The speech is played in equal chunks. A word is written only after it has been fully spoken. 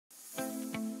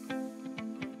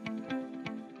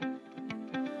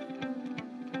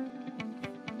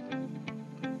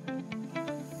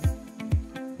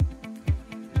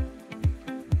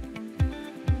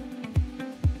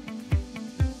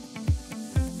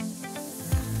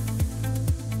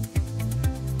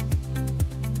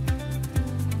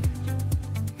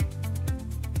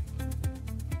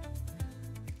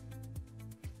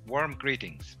Warm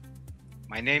greetings.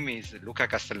 My name is Luca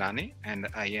Castellani, and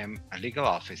I am a legal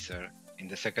officer in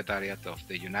the Secretariat of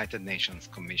the United Nations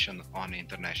Commission on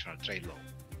International Trade Law,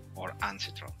 or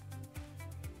UNCITRAL.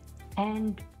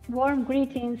 And warm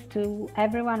greetings to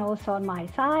everyone also on my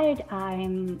side.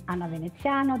 I'm Anna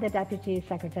Veneziano, the Deputy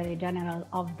Secretary General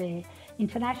of the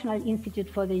International Institute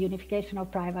for the Unification of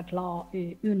Private Law,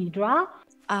 UNIDROIT.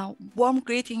 Warm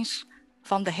greetings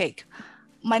from The Hague.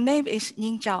 My name is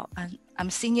NING, and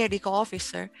I'm Senior Legal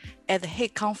Officer at the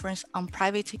Hague Conference on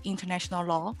Private International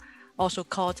Law, also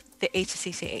called the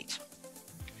HCCH.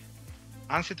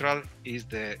 UNCITRAL is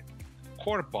the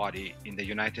core body in the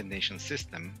United Nations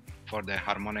system for the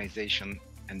harmonization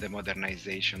and the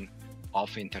modernization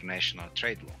of international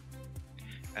trade law,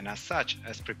 and as such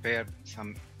has prepared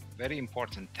some very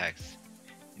important texts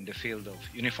in the field of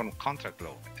uniform contract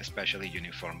law, especially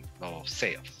uniform law of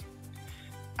sales.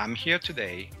 I'm here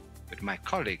today with my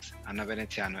colleagues Anna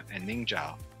Veneziano and Ning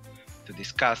ZHAO to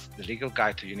discuss the legal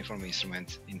guide to uniform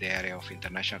instruments in the area of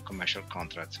international commercial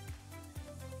contracts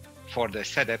for the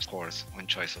CEDEPS course on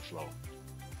choice of law.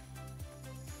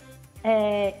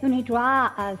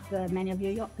 UNIDROIT, as many of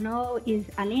you know, is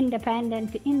an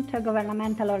independent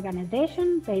intergovernmental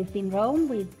organization based in Rome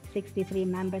with 63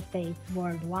 member states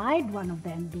worldwide, one of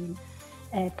them being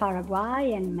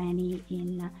Paraguay and many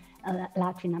in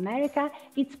Latin America.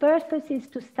 Its purpose is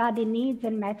to study needs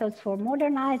and methods for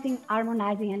modernizing,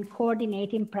 harmonizing, and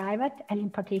coordinating private and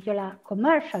in particular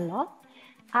commercial law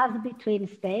as between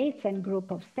states and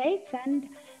group of states, and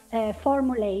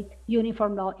formulate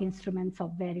uniform law instruments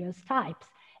of various types.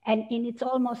 And in its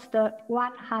almost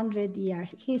 100-year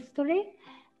history,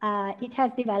 it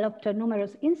has developed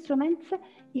numerous instruments,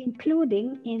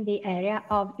 including in the area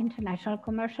of international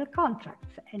commercial contracts.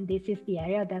 And this is the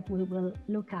area that we will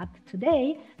look at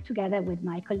today, together with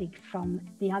my colleagues from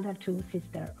the other two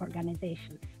sister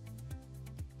organizations.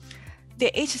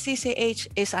 The HCCH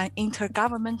is an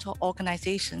intergovernmental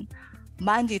organization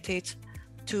mandated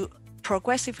to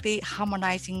progressively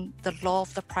harmonizing the law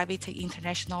of the private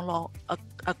international law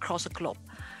across the globe.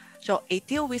 So it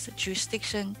deals with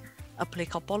jurisdiction,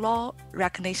 applicable law,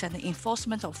 recognition and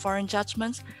enforcement of foreign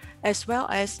judgments, as well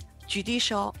as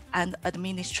judicial and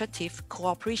administrative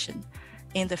cooperation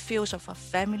in the fields of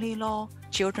family law,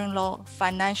 children law,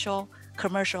 financial,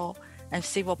 commercial, and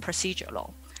civil procedure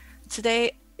law.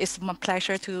 Today, it's my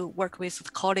pleasure to work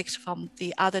with colleagues from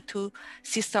the other two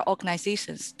sister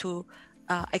organizations to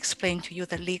explain to you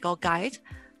the legal guide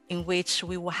in which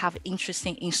we will have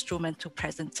interesting instrument to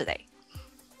present today.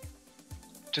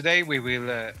 Today we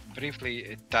will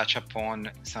briefly touch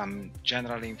upon some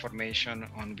general information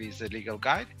on this legal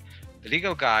guide. The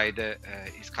legal guide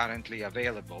is currently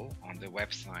available on the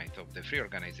website of the three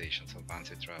organizations of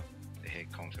UNCITRAL, the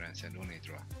Hague Conference and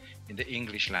UNIDROIT in the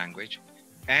English language,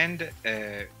 and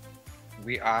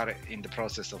we are in the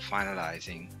process of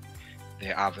finalizing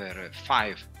the other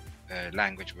 5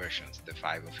 language versions, the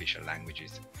 5 official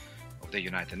languages of the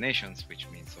United Nations, which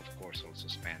means of course also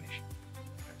Spanish,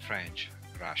 French,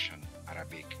 Russian,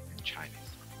 Arabic, and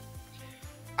Chinese.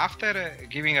 After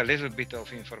giving a little bit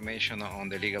of information on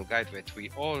the legal guide that we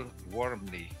all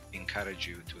warmly encourage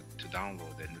you to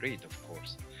download and read, of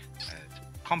course, to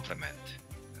complement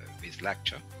this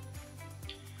lecture,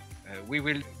 we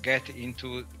will get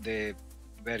into the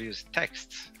various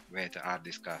texts that are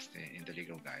discussed in the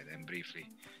legal guide and briefly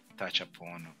touch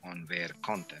upon their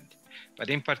content. But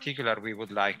in particular, we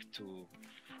would like to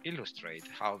illustrate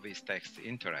how these texts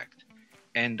interact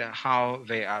and how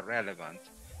they are relevant,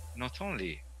 not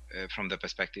only from the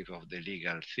perspective of the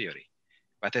legal theory,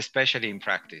 but especially in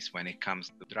practice when it comes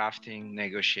to drafting,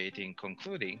 negotiating,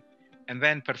 concluding, and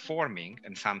then performing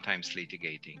and sometimes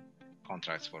litigating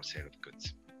contracts for sale of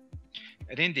goods.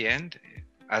 And in the end,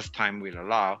 as time will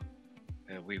allow,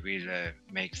 we will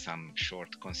make some short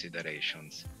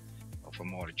considerations of a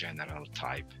more general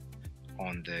type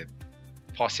on the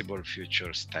possible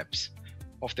future steps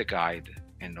of the guide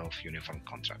and of uniform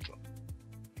contract law.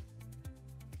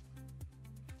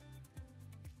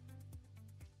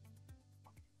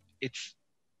 It's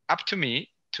up to me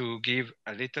to give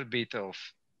a little bit of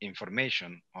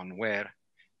information on where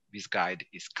this guide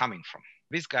is coming from.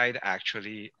 This guide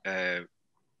actually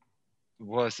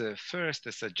was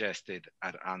first suggested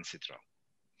at UNCITRAL.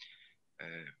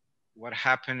 What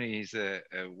happened is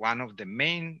one of the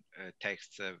main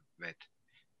texts that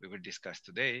we will discuss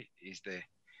today is the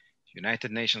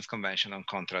United Nations Convention on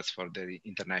Contracts for the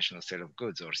International Sale of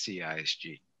Goods, or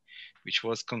CISG, which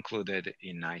was concluded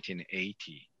in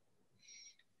 1980.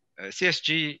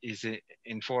 CSG is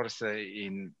in force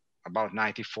in about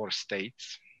 94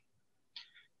 states,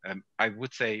 I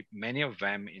would say many of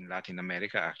them in Latin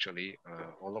America, actually,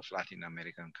 all of Latin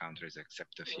American countries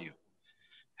except a few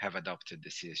have adopted the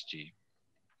CSG.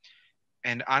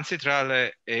 And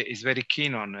UNCITRAL is very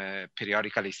keen on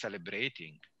periodically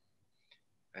celebrating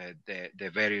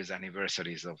the various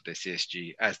anniversaries of the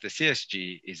CSG, as the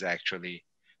CSG is actually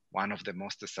one of the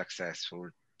most successful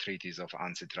treaties of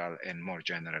UNCITRAL and more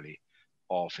generally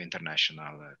of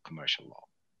international commercial law.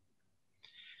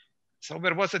 So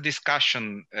there was a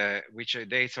discussion which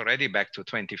dates already back to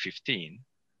 2015.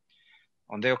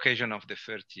 On the occasion of the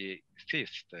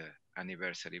 35th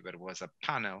anniversary, there was a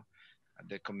panel at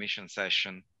the commission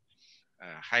session,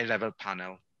 a high-level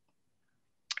panel,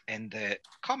 and the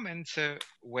comments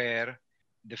were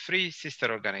the three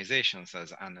sister organizations,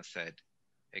 as Anna said,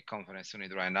 a Conference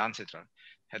UNIDROIT and UNCITRAL,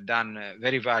 had done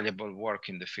very valuable work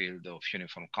in the field of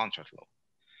uniform contract law,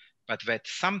 but that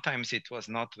sometimes it was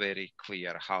not very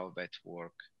clear how that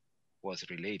work was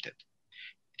related.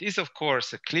 It is, of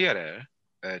course, clearer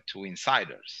to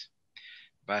insiders,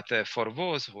 but for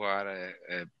those who are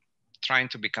trying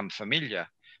to become familiar,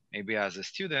 maybe as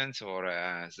students or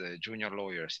as junior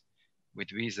lawyers, with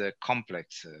this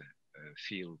complex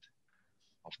field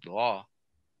of the law,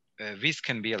 this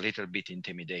can be a little bit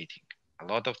intimidating. A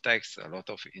lot of texts, a lot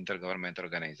of intergovernmental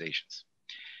organizations.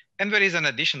 And there is an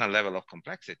additional level of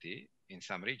complexity in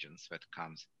some regions that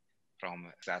comes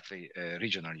from exactly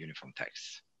regional uniform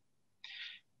texts.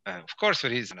 Of course,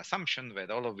 there is an assumption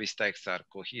that all of these texts are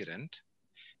coherent,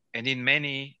 and in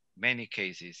many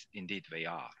cases, indeed they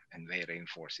are, and they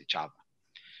reinforce each other.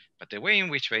 But the way in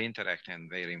which they interact and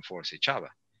they reinforce each other,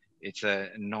 it's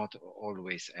not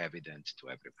always evident to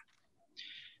everyone.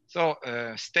 So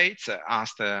states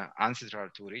asked UNCITRAL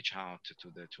to reach out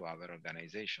to other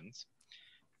organizations,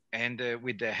 and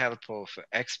with the help of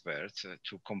experts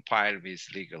to compile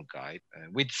this legal guide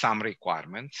with some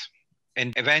requirements.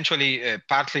 And eventually,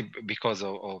 partly because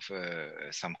of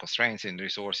some constraints in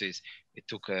resources, it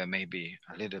took maybe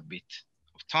a little bit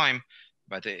of time,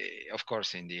 but of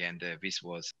course, in the end, this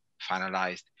was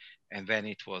finalized, and then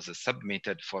it was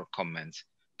submitted for comments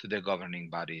to the governing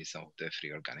bodies of the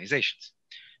three organizations.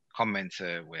 Comments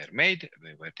were made,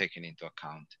 they were taken into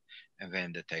account, and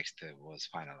then the text was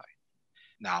finalized.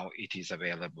 Now it is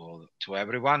available to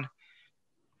everyone.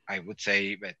 I would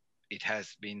say that it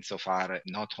has been so far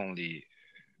not only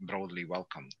broadly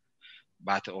welcomed,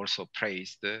 but also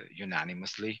praised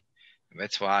unanimously.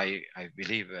 That's why I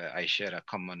believe I share a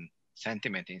common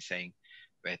sentiment in saying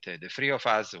that the three of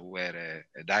us who were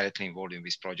directly involved in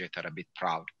this project are a bit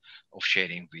proud of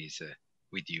sharing this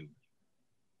with you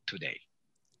today.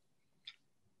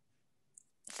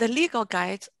 The legal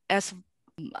guide, as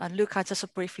Luca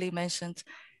just briefly mentioned,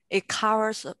 it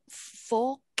covers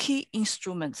 4 key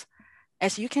instruments.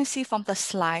 As you can see from the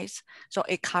slides, so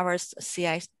it covers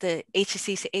the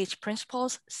HCCH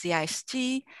principles,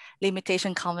 CISG,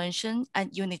 limitation convention,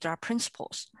 and UNIDROIT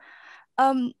principles.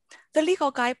 The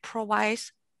legal guide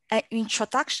provides an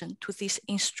introduction to these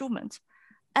instruments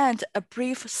and a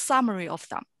brief summary of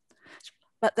them.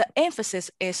 But the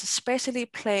emphasis is especially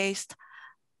placed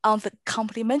on the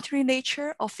complementary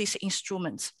nature of these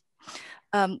instruments,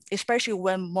 especially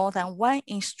when more than one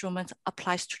instrument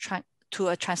applies to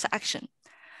a transaction.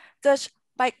 Thus,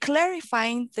 by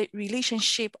clarifying the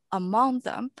relationship among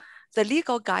them, the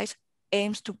legal guide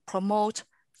aims to promote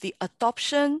the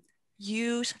adoption,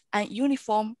 use, and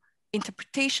uniform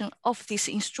interpretation of these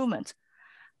instruments,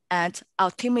 and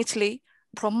ultimately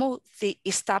promote the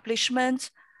establishment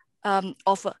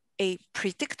of a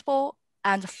predictable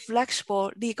and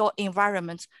flexible legal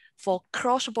environment for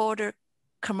cross-border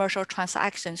commercial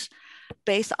transactions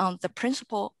based on the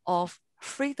principle of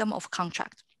freedom of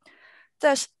contract.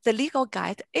 Thus, the legal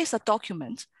guide is a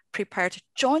document prepared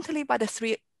jointly by the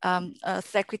 3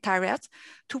 secretariats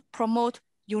to promote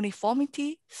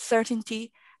uniformity,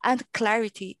 certainty, and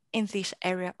clarity in this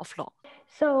area of law.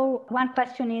 So one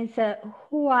question is,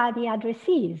 who are the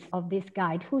addressees of this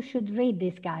guide? Who should read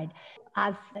this guide?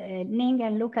 As Ning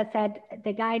and Luca said,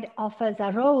 the guide offers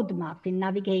a roadmap in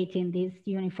navigating these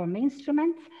uniform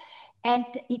instruments, and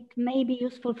it may be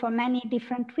useful for many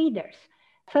different readers.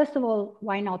 First of all,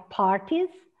 why not parties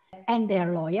and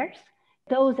their lawyers,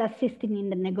 those assisting in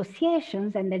the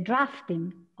negotiations and the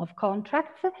drafting of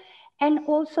contracts, and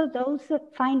also those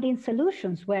finding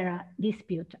solutions where a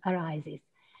dispute arises,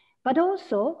 but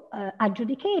also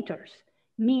adjudicators,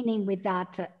 meaning with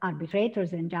that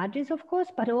arbitrators and judges, of course,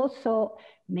 but also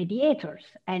mediators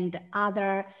and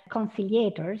other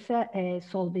conciliators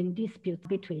solving disputes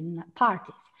between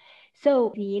parties.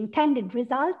 So the intended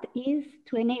result is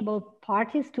to enable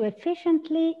parties to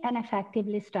efficiently and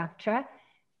effectively structure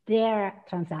their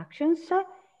transactions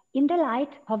in the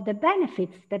light of the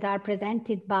benefits that are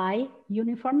presented by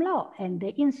uniform law and the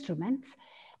instruments,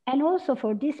 and also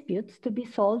for disputes to be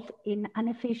solved in an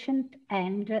efficient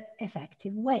and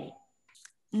effective way.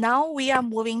 Now we are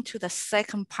moving to the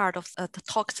second part of the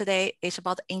talk today. It's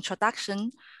about the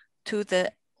introduction to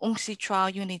the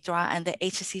UNCITRAL, UNIDROIT, and the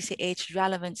HCCH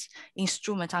relevant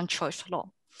instrument on choice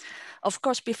law. Of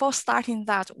course, before starting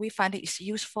that, we find it's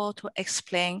useful to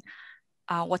explain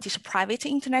what is private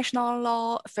international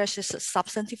law versus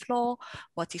substantive law,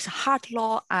 what is hard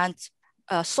law and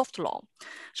soft law.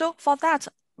 So for that,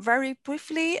 very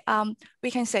briefly, we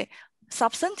can say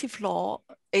substantive law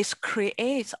is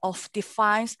creates or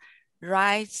defines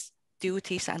rights,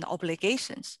 duties, and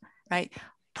obligations, right?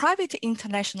 Private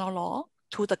international law,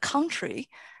 to the contrary,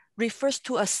 refers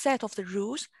to a set of the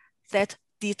rules that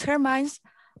determines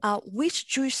which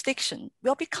jurisdiction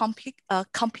will be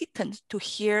competent to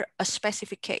hear a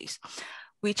specific case,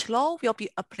 which law will be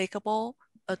applicable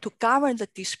to govern the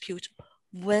dispute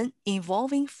when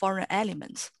involving foreign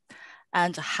elements,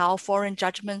 and how foreign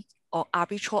judgment or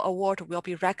arbitral award will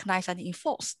be recognized and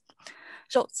enforced.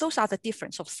 So those are the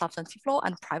difference of substantive law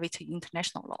and private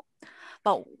international law.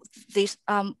 But this,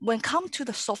 when it comes to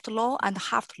the soft law and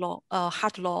hard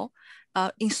law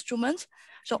instruments,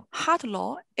 so hard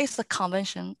law is a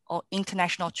convention or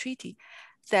international treaty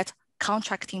that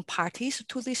contracting parties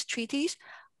to these treaties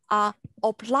are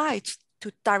obliged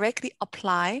to directly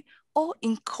apply or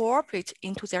incorporate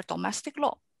into their domestic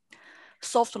law.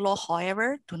 Soft law,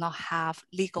 however, do not have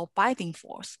legal binding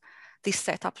force. They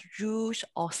set up rules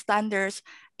or standards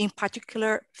in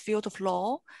particular field of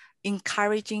law,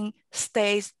 encouraging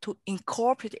states to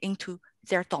incorporate into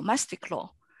their domestic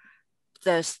law.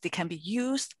 Thus, they can be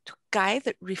used to guide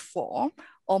the reform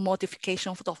or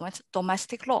modification of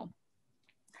domestic law.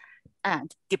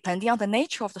 And depending on the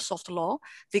nature of the soft law,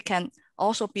 they can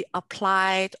also be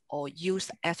applied or used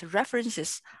as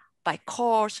references by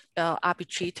courts,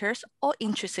 arbitrators, or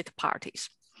interested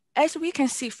parties. As we can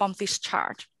see from this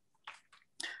chart,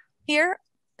 here,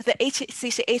 the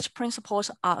HCCH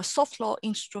principles are a soft law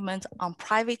instrument on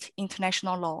private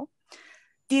international law,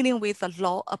 dealing with the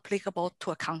law applicable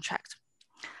to a contract.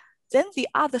 Then the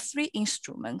other three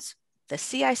instruments, the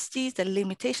CIC, the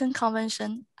Limitation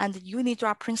Convention, and the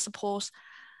UNIDROIT principles,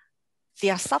 they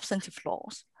are substantive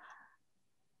laws.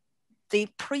 The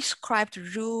prescribed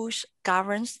rules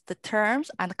governs the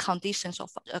terms and conditions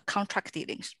of contract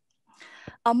dealings.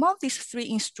 Among these three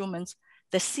instruments,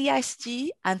 the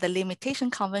CIC and the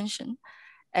Limitation Convention,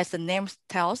 as the name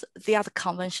tells, they are the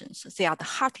conventions, they are the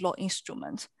hard law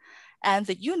instruments, and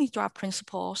the UNIDROIT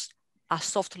principles are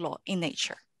soft law in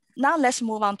nature. Now let's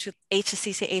move on to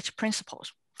HCCH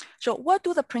principles. So what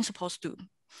do the principles do?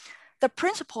 The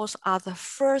principles are the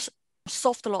first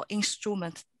soft law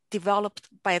instrument developed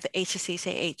by the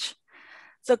HCCH.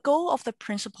 The goal of the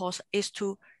principles is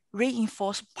to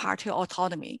reinforce party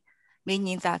autonomy,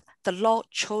 meaning that the law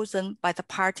chosen by the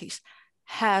parties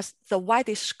has the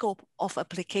widest scope of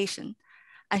application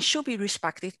and should be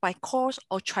respected by courts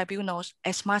or tribunals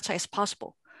as much as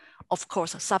possible, of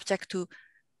course, subject to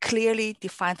clearly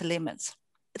defined limits.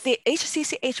 The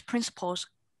HCCH principles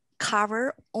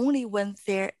cover only when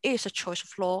there is a choice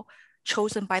of law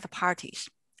chosen by the parties,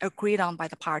 agreed on by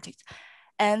the parties.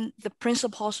 And the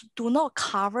principles do not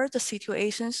cover the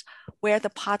situations where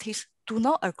the parties do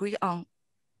not agree on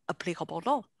applicable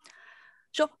law.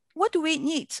 So what do we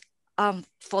need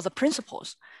for the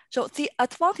principles? So the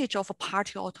advantage of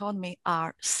party autonomy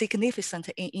are significant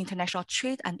in international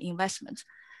trade and investment.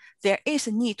 There is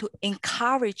a need to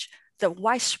encourage the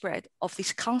widespread of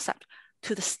this concept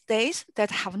to the states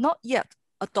that have not yet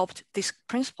adopted this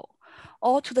principle,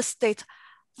 or to the states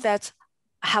that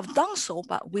have done so,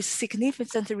 but with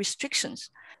significant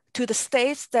restrictions, to the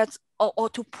states that, or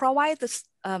to provide this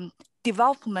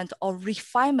development or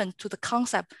refinement to the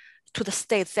concept to the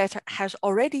states that has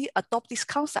already adopted this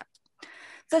concept.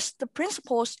 Thus, the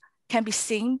principles can be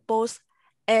seen both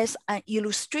as an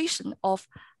illustration of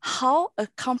how a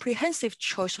comprehensive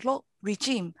choice law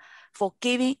regime for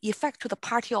giving effect to the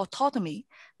party autonomy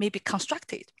may be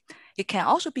constructed. It can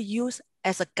also be used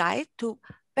as a guide to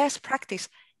best practice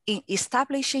in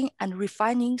establishing and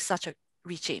refining such a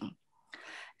regime.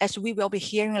 As we will be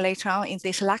hearing later on in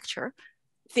this lecture,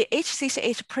 the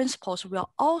HCCH principles will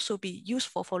also be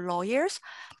useful for lawyers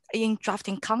in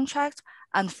drafting contracts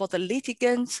and for the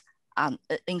litigants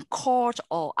in court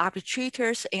or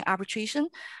arbitrators in arbitration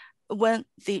when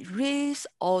they raise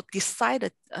or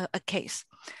decide a case.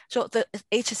 So the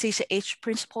HCCH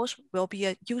principles will be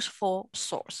a useful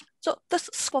source. So the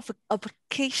scope of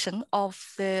application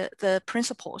of the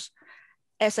principles,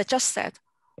 as I just said,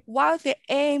 while the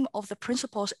aim of the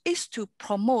principles is to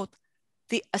promote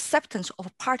the acceptance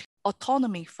of party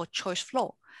autonomy for choice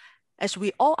flow, as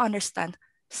we all understand,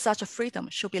 such a freedom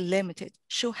should be limited,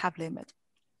 should have limit.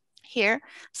 Here,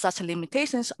 such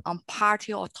limitations on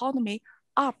party autonomy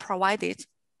are provided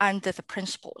under the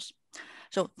principles.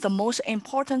 So the most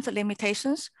important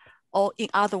limitations, or in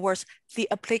other words, the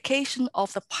application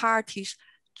of the party's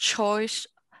choice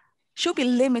should be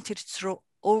limited through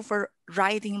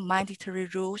overriding mandatory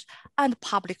rules and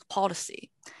public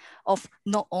policy of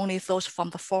not only those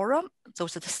from the forum,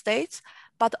 those of the states,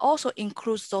 but also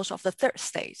includes those of the third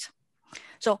state.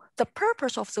 So the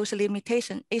purpose of those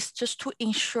limitations is just to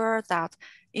ensure that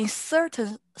in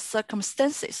certain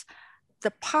circumstances,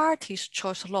 the party's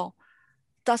choice law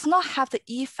does not have the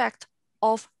effect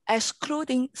of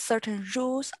excluding certain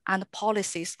rules and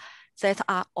policies that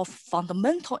are of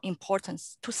fundamental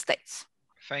importance to states.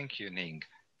 Thank you, Ning.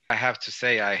 I have to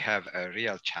say I have a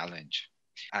real challenge.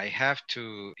 I have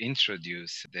to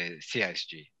introduce the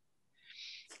CSG.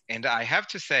 And I have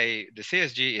to say the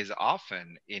CSG is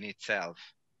often in itself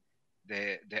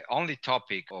the only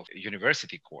topic of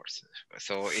university courses.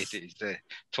 So it is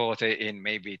taught in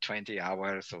maybe 20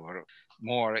 hours or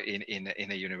more in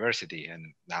a university.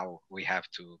 And now we have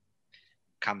to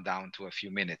come down to a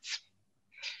few minutes.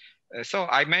 So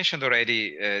I mentioned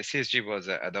already, CSG was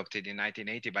adopted in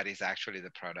 1980, but it's actually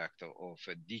the product of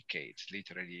decades,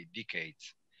 literally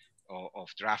decades of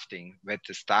drafting that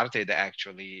started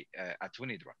actually at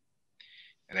UNIDROIT.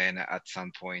 Then at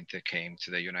some point came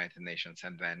to the United Nations,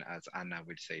 and then, as Anna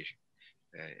will say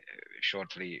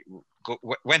shortly,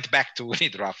 went back to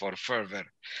UNIDROIT for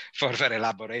further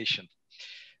elaboration.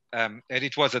 And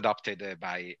it was adopted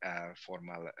by a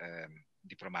formal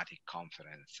diplomatic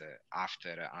conference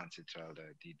after Ancetral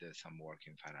did some work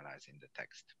in finalizing the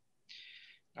text.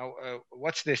 Now,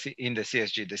 what's this in the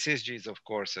CSG? The CSG is, of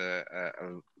course, a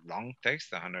long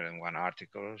text, 101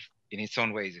 articles. In its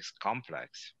own ways, it's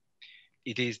complex.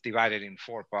 It is divided in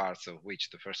 4 parts, of which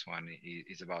the first one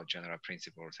is about general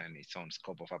principles and its own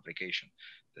scope of application.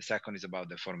 The second is about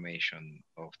the formation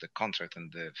of the contract,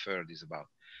 and the third is about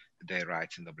the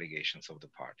rights and obligations of the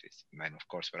parties. And of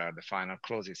course, there are the final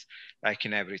clauses, like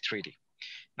in every treaty.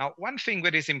 Now, one thing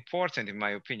that is important, in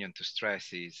my opinion, to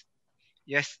stress is,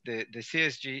 yes, the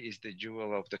CSG is the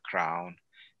jewel of the crown.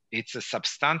 It's a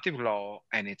substantive law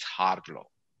and it's hard law.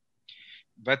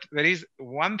 But there is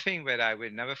one thing that I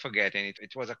will never forget, and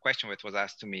it was a question that was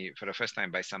asked to me for the first time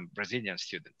by some Brazilian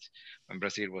students when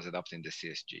Brazil was adopting the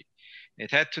CSG. It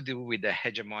had to do with the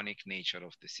hegemonic nature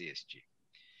of the CSG.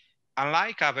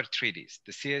 Unlike other treaties,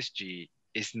 the CSG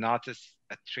is not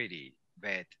a treaty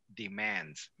that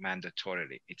demands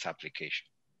mandatorily its application.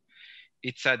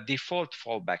 It's a default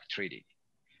fallback treaty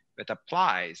that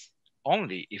applies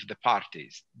only if the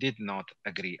parties did not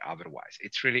agree otherwise.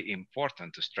 It's really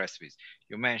important to stress this.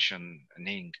 You mentioned,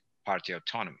 Ning, party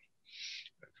autonomy.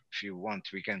 If you want,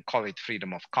 we can call it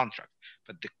freedom of contract,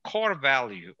 but the core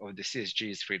value of the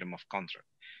CSG is freedom of contract.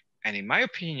 And in my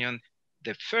opinion,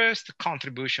 the first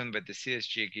contribution that the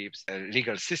CSG gives a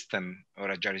legal system or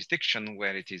a jurisdiction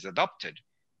where it is adopted,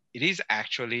 it is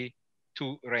actually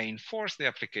to reinforce the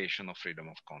application of freedom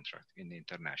of contract in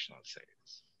international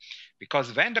sales.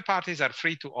 Because then the parties are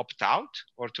free to opt out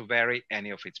or to vary any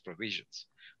of its provisions,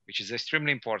 which is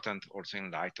extremely important also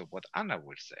in light of what Anna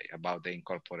will say about the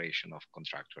incorporation of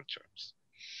contractual terms.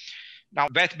 Now,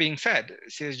 that being said,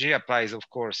 CSG applies, of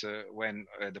course, when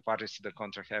the parties to the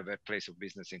contract have a place of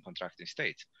business in contracting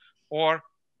states, or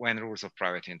when rules of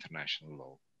private international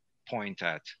law point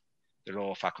at the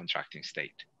law of a contracting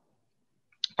state.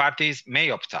 Parties may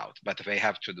opt out, but they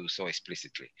have to do so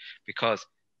explicitly, because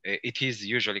it is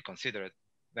usually considered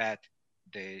that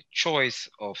the choice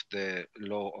of the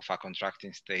law of a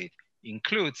contracting state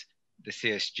includes the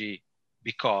CSG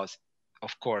because,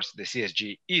 of course, the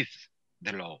CSG is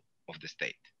the law of the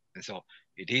state. And so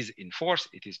it is in force.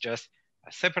 It is just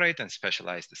a separate and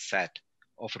specialized set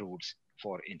of rules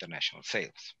for international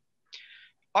sales.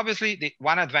 Obviously, the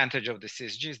one advantage of the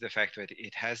CSG is the fact that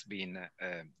it has been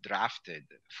drafted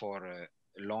for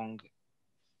long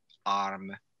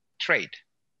arm trade,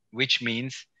 which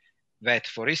means that,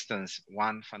 for instance,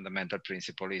 one fundamental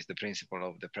principle is the principle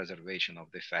of the preservation of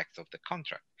the effects of the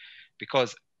contract,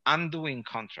 because undoing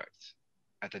contracts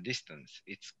at a distance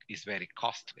is very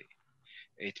costly.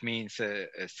 It means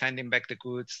sending back the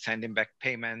goods, sending back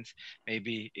payments,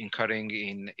 maybe incurring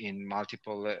in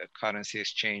multiple currency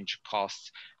exchange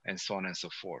costs, and so on and so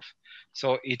forth.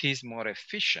 So it is more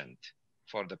efficient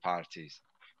for the parties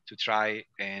to try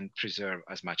and preserve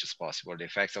as much as possible the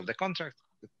effects of the contract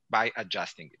by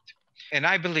adjusting it. And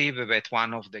I believe that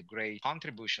one of the great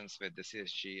contributions that the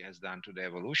CSG has done to the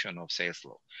evolution of sales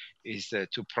law is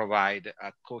to provide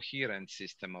a coherent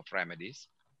system of remedies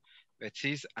that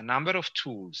sees a number of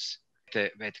tools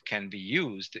that can be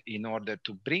used in order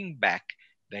to bring back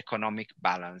the economic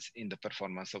balance in the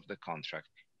performance of the contract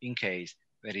in case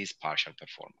there is partial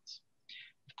performance.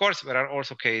 Of course, there are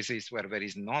also cases where there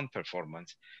is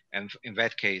non-performance, and in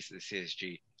that case, the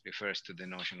CSG refers to the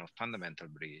notion of fundamental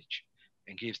breach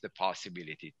and gives the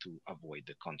possibility to avoid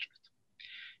the contract.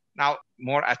 Now,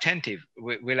 more attentive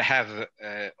will have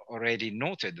already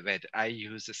noted that I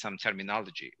use some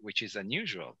terminology which is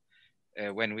unusual.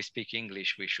 When we speak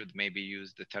English, we should maybe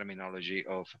use the terminology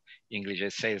of English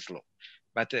as sales law.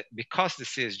 But because the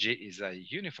CSG is a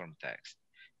uniform text,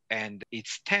 and it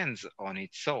stands on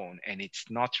its own and it's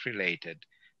not related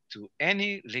to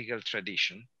any legal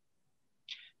tradition,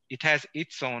 it has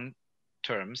its own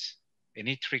terms and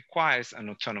it requires an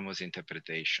autonomous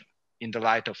interpretation in the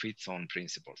light of its own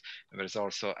principles. And there's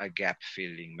also a gap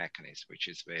filling mechanism, which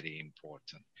is very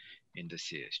important in the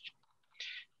CSG.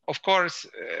 Of course,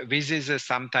 this is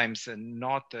sometimes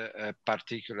not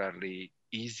particularly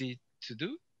easy to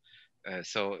do.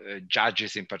 So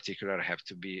judges in particular have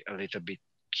to be a little bit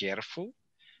careful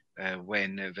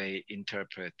when they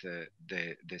interpret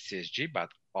the CSG, but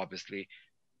obviously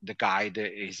the guide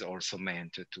is also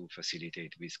meant to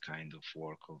facilitate this kind of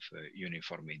work of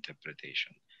uniform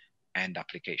interpretation and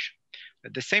application.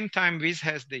 At the same time, this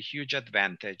has the huge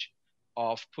advantage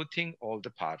of putting all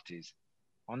the parties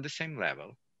on the same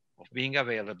level, of being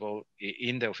available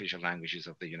in the official languages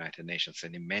of the United Nations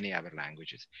and in many other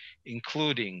languages,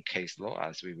 including case law,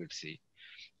 as we will see.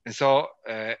 And so,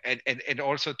 and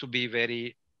also to be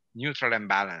very neutral and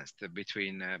balanced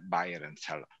between buyer and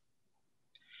seller.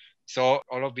 So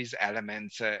all of these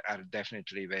elements are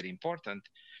definitely very important.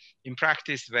 In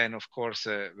practice, then, of course,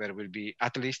 there will be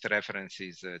at least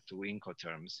references to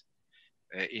Incoterms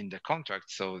in the contract,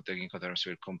 so the Incoterms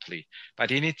will complete.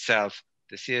 But in itself,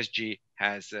 the CSG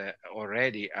has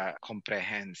already a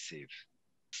comprehensive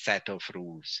set of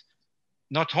rules,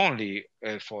 not only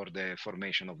for the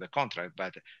formation of the contract,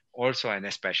 but also and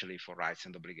especially for rights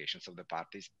and obligations of the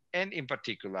parties, and in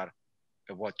particular,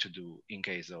 what to do in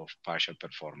case of partial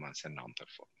performance and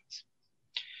non-performance.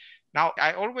 Now,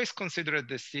 I always consider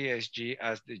the CSG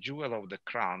as the jewel of the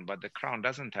crown, but the crown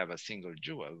doesn't have a single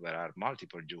jewel. There are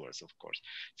multiple jewels, of course.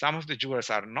 Some of the jewels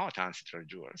are not ancestral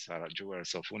jewels, are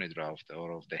jewels of UNIDROIT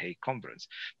or of the Hague Conference,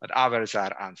 but others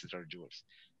are ancestral jewels.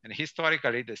 And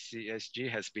historically, the CSG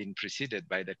has been preceded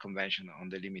by the Convention on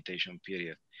the Limitation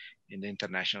Period in the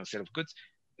International Sale of Goods.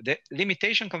 The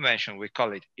Limitation Convention, we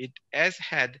call it, it has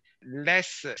had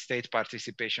less state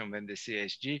participation than the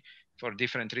CSG for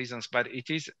different reasons, but it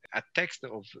is a text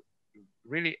of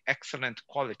really excellent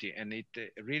quality, and it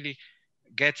really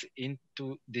gets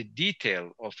into the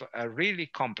detail of a really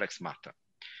complex matter.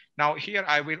 Now, here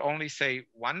I will only say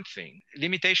one thing.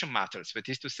 Limitation matters, that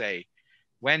is to say,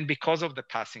 when because of the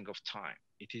passing of time,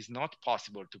 it is not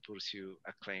possible to pursue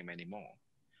a claim anymore.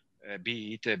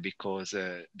 Be it because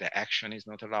the action is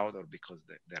not allowed or because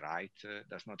the right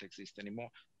does not exist anymore.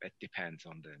 That depends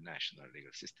on the national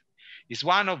legal system. It's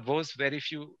one of those very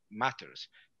few matters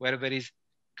where there is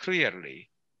clearly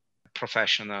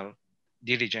professional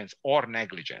diligence or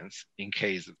negligence, in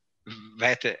case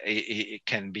that it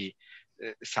can be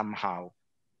somehow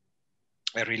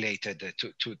related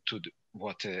to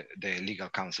what the legal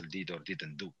counsel did or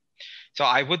didn't do. So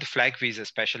I would flag this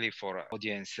especially for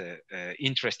audience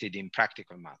interested in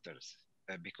practical matters,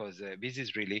 because this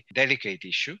is really a delicate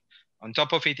issue. On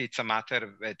top of it, it's a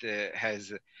matter that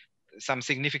has some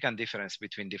significant difference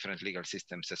between different legal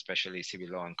systems, especially civil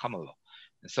law and common law.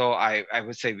 And so I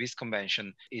would say this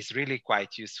convention is really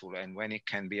quite useful, and when it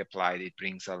can be applied, it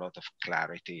brings a lot of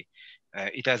clarity.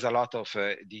 It has a lot of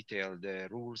detailed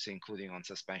rules, including on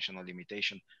suspension or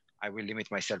limitation. I will limit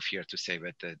myself here to say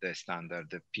that the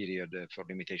standard period for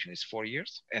limitation is 4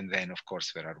 years. And then, of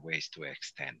course, there are ways to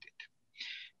extend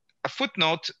it. A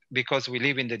footnote, because we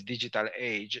live in the digital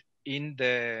age, in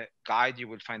the guide, you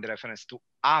will find a reference to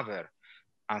other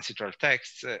ancestral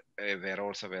texts. They're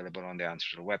also available on the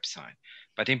ancestral website.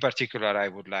 But in particular, I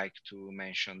would like to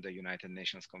mention the United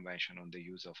Nations Convention on the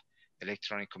Use of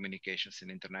Electronic Communications in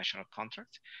International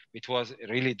Contracts. It was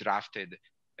really drafted,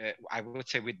 I would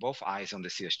say, with both eyes on the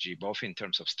CSG, both in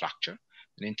terms of structure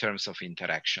and in terms of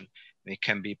interaction. It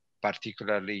can be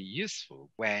particularly useful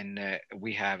when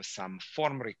we have some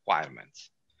form requirements,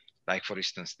 like, for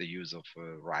instance, the use of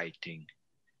writing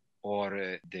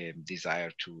or the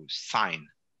desire to sign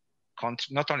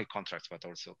not only contracts, but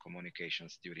also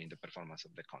communications during the performance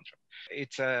of the contract.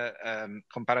 It's a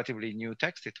comparatively new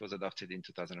text. It was adopted in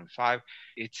 2005.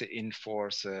 It's in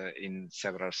force in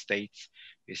several states.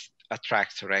 It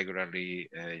attracts regularly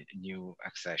new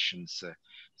accessions.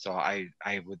 So I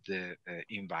would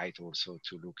invite also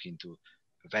to look into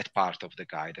that part of the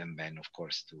guide, and then of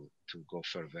course to go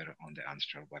further on the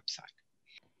Amsterdam website.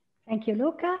 Thank you,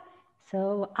 Luca.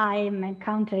 So I'm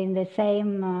encountering the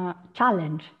same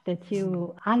challenge that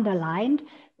you underlined,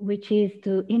 which is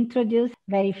to introduce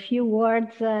very few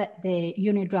words, the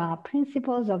UNIDROIT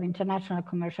principles of international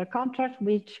commercial contracts,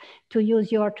 which, to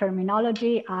use your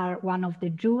terminology, are one of the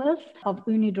jewels of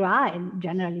UNIDROIT, and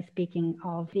generally speaking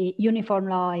of the uniform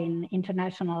law in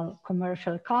international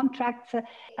commercial contracts.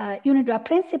 UNIDROIT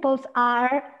principles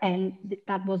are, and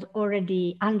that was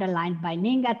already underlined by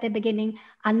Ning at the beginning,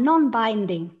 a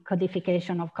non-binding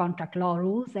codification of contract law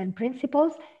rules and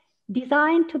principles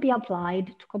designed to be applied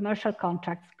to commercial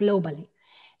contracts globally.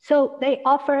 So they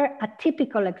offer a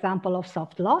typical example of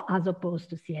soft law as opposed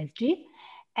to CSG.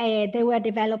 They were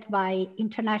developed by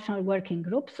international working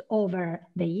groups over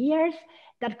the years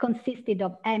that consisted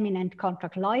of eminent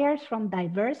contract lawyers from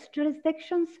diverse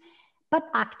jurisdictions, but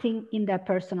acting in their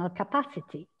personal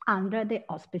capacity under the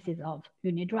auspices of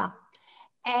UNIDROIT.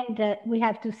 And we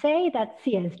have to say that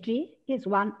CSG is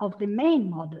one of the main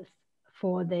models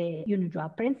for the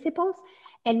UNIDROIT principles.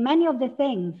 And many of the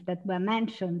things that were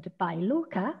mentioned by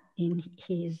Luca in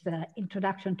his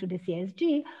introduction to the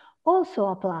CSG also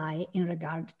apply in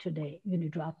regard to the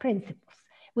UNIDROIT principles,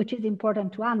 which is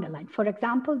important to underline. For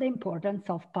example, the importance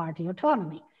of party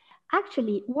autonomy.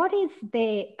 Actually, what is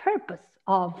the purpose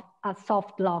of a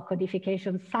soft law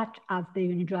codification such as the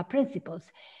UNIDROIT principles?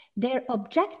 Their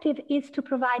objective is to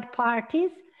provide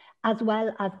parties as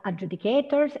well as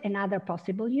adjudicators and other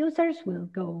possible users, we'll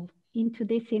go into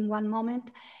this in one moment,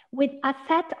 with a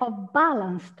set of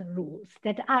balanced rules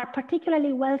that are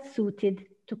particularly well suited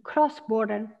to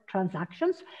cross-border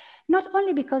transactions, not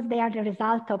only because they are the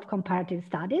result of comparative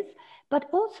studies, but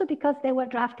also because they were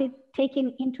drafted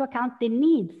taking into account the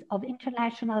needs of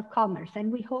international commerce.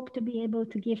 And we hope to be able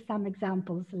to give some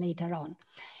examples later on.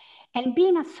 And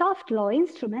being a soft law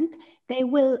instrument, they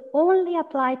will only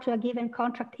apply to a given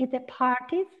contract if the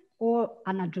parties or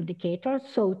an adjudicator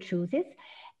so chooses,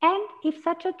 and if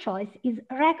such a choice is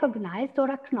recognized or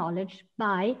acknowledged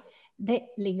by the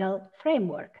legal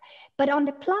framework. But on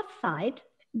the plus side,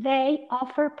 they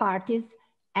offer parties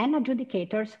and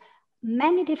adjudicators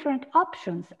many different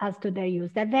options as to their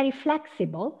use. They're very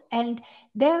flexible, and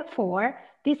therefore,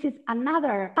 this is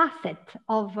another facet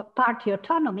of party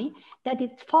autonomy that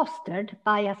is fostered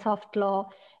by a soft law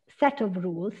set of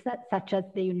rules, such as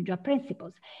the UNIDROIT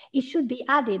principles. It should be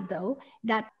added, though,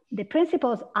 that the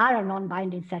principles are a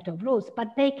non-binding set of rules, but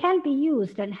they can be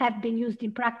used and have been used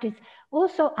in practice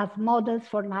also as models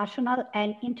for national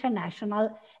and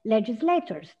international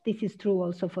legislators. This is true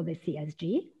also for the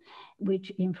CSG,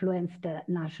 which influenced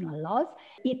national laws.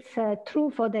 It's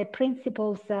true for the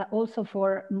principles also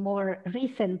for more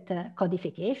recent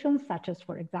codifications, such as,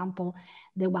 for example,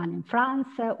 the one in France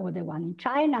or the one in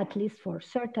China, at least for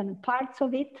certain parts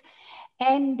of it.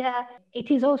 And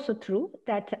it is also true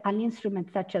that an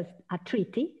instrument such as a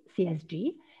treaty,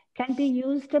 CSG, can be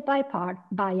used by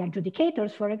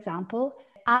adjudicators, for example,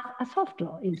 as a soft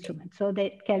law instrument. So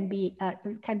they can be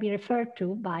referred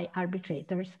to by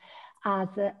arbitrators as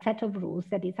a set of rules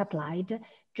that is applied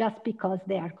just because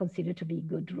they are considered to be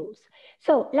good rules.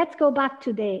 So let's go back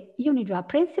to the UNIDROIT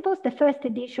principles. The first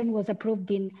edition was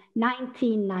approved in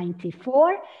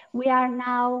 1994. We are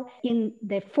now in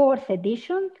the fourth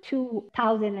edition,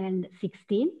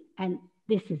 2016, and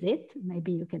this is it.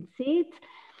 Maybe you can see it.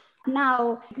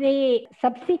 Now, the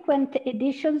subsequent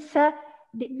editions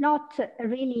did not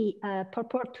really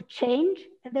purport to change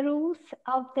the rules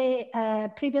of the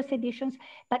previous editions,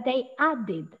 but they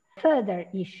added further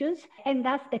issues, and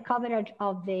thus the coverage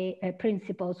of the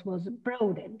principles was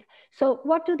broadened. So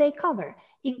what do they cover?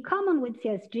 In common with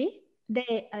CSG,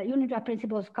 the UNIDROIT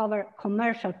principles cover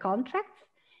commercial contracts,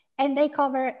 and they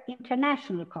cover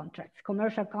international contracts.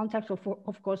 Commercial contracts,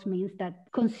 of course, means that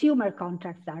consumer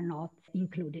contracts are not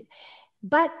included.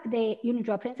 But the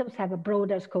UNIDROIT principles have a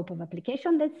broader scope of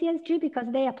application than CSG because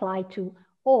they apply to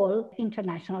all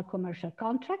international commercial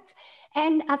contracts.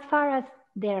 And as far as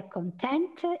their content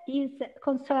is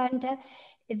concerned,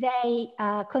 they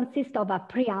consist of a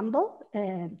preamble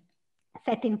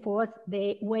setting forth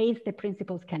the ways the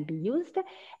principles can be used,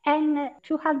 and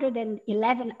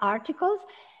 211 articles.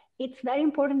 It's very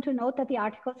important to note that the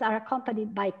articles are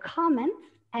accompanied by comments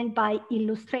and by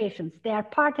illustrations. They are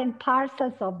part and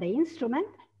parcels of the instrument,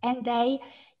 and they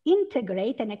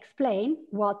integrate and explain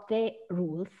what the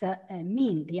rules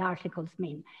mean, the articles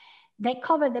mean. They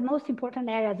cover the most important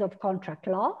areas of contract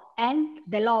law and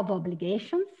the law of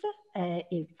obligations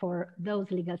for those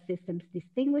legal systems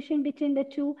distinguishing between the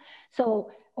two.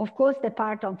 So, of course, the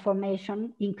part on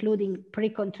formation, including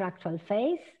pre-contractual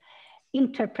phase,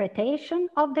 interpretation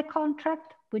of the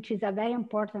contract, which is a very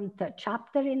important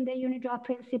chapter in the UNIDROIT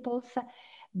principles,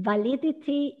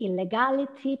 validity,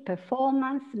 illegality,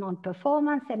 performance,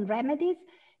 non-performance, and remedies,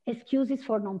 excuses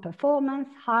for non-performance,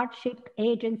 hardship,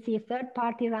 agency,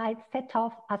 third-party rights,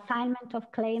 set-off, assignment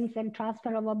of claims, and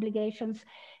transfer of obligations.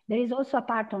 There is also a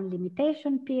part on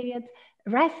limitation periods,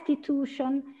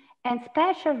 restitution, and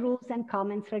special rules and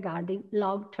comments regarding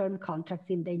long-term contracts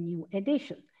in the new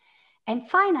edition. And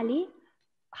finally,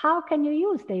 how can you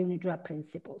use the UNIDROIT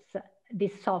principles,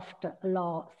 this soft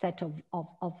law set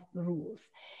of rules?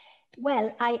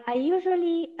 Well, I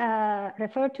usually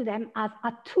refer to them as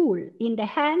a tool in the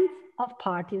hands of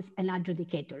parties and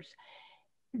adjudicators.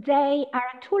 They are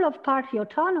a tool of party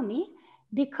autonomy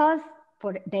because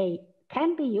they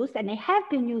can be used, and they have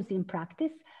been used in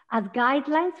practice, as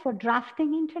guidelines for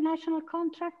drafting international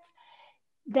contracts.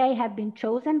 They have been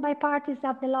chosen by parties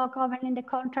of the law governing the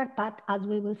contract, but as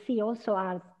we will see also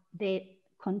as the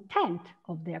content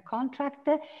of their contract,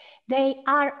 they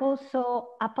are also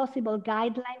a possible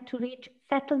guideline to reach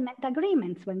settlement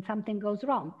agreements when something goes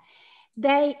wrong.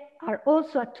 They are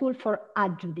also a tool for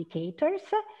adjudicators.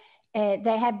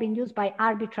 They have been used by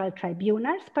arbitral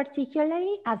tribunals,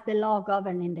 particularly as the law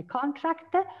governing the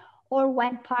contract, or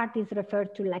when parties refer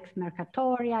to lex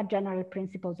mercatoria, general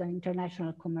principles of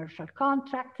international commercial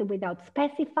contracts, without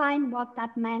specifying what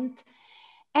that meant.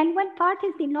 And when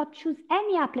parties did not choose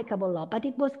any applicable law, but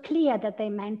it was clear that they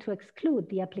meant to exclude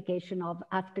the application of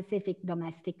a specific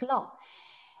domestic law.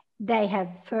 They have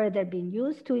further been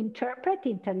used to interpret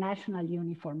international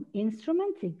uniform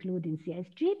instruments, including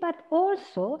CSG, but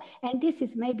also, and this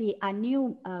is maybe a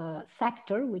new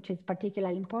sector, which is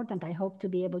particularly important, I hope to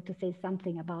be able to say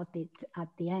something about it at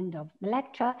the end of the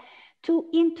lecture, to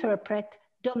interpret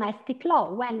domestic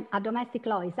law, when a domestic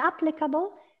law is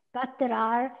applicable, but there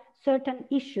are certain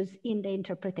issues in the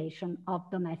interpretation of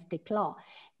domestic law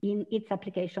in its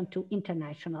application to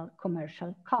international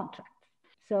commercial contracts.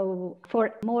 So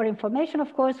for more information,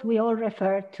 of course, we all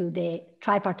refer to the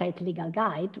Tripartite Legal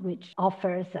Guide, which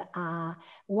offers a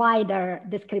wider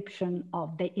description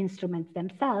of the instruments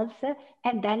themselves,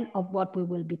 and then of what we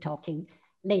will be talking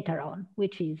later on,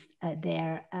 which is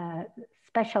their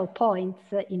special points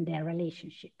in their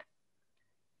relationship.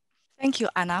 Thank you,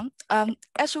 Anna.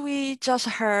 As we just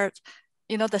heard,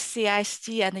 the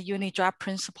CISG and the UNIDROIT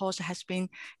principles has been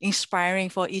inspiring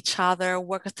for each other,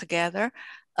 work together.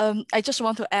 I just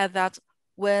want to add that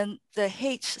when the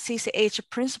HCCH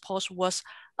principles was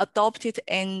adopted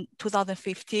in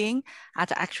 2015,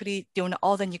 and actually during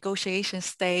all the negotiation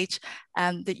stage,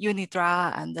 and the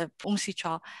UNIDROIT and the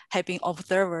UNCITRAL have been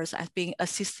observers and being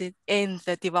assisted in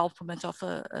the development of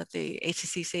the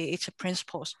HCCH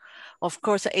principles. Of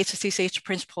course, the HCCH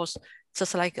principles,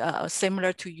 just like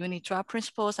similar to UNIDROIT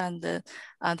principles, and the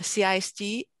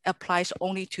CISG applies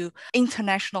only to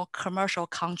international commercial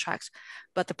contracts,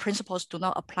 but the principles do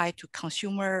not apply to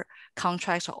consumer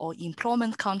contracts or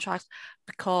employment contracts,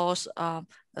 because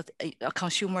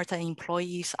consumers and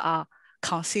employees are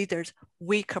considered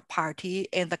weaker party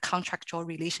in the contractual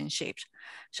relationships.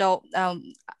 So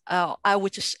I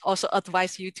would just also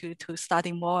advise you to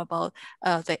study more about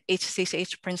the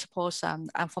HCCH principles and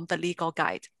from the legal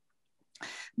guide.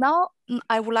 Now,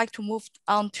 I would like to move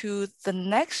on to the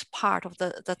next part of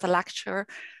the lecture,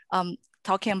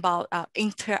 talking about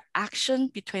interaction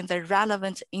between the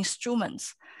relevant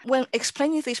instruments. When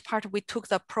explaining this part, we took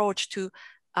the approach to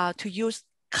use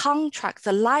contract,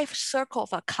 the life cycle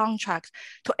of a contract,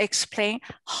 to explain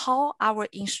how our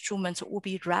instruments will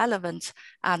be relevant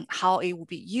and how it will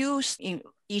be used in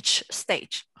each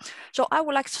stage. So I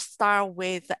would like to start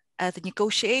with the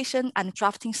negotiation and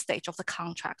drafting stage of the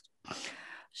contract.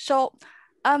 So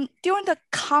during the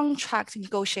contract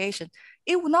negotiation,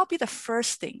 it will not be the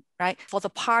first thing, right, for the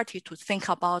party to think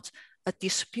about a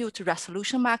dispute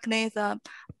resolution mechanism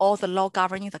or the law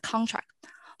governing the contract.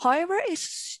 However,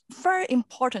 it's very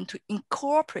important to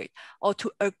incorporate or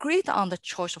to agree on the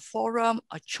choice of forum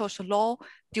or choice of law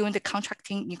during the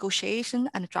contracting negotiation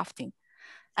and drafting.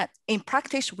 And in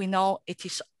practice, we know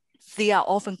they are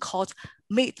often called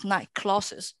midnight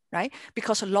clauses, right?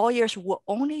 Because lawyers will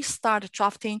only start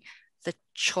drafting the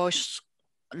choice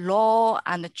law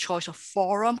and the choice of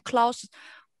forum clause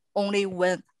only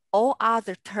when all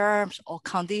other terms or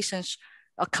conditions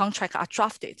or contract are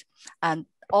drafted. And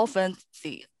often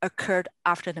they occurred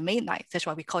after the midnight. That's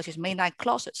why we call it midnight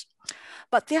clauses.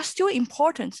 But they are still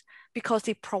important because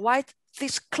they provide,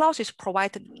 these clauses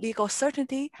provide legal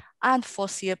certainty and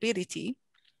foreseeability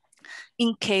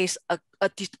in case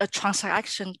a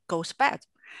transaction goes bad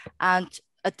and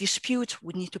a dispute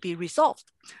would need to be resolved.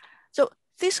 So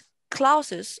these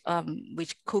clauses,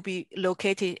 which could be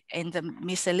located in the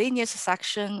miscellaneous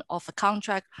section of the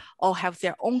contract or have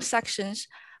their own sections,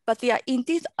 but they are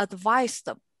indeed advised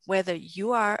whether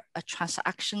you are a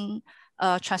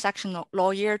transactional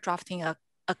lawyer drafting a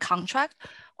contract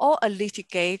or a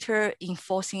litigator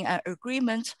enforcing an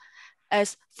agreement,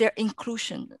 as their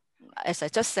inclusion, as I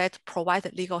just said,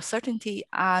 provide legal certainty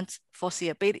and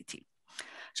foreseeability.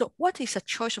 So what is a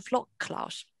choice of law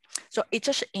clause? So it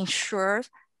just ensures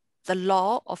the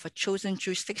law of a chosen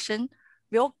jurisdiction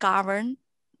will govern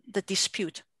the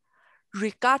dispute,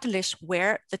 regardless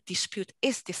where the dispute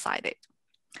is decided.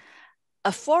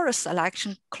 A forum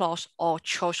selection clause or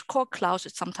choice court clause,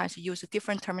 sometimes use a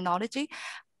different terminology,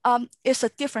 is a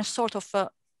different sort of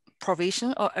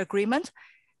provision or agreement.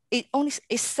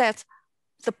 It sets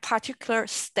the particular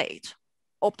state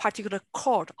or particular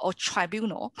court or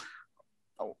tribunal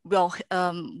will,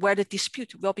 where the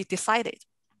dispute will be decided.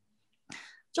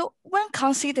 So when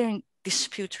considering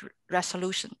dispute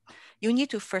resolution, you need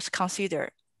to first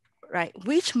consider, right,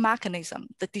 which mechanism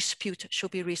the dispute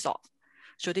should be resolved.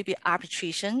 Should it be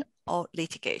arbitration or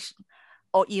litigation,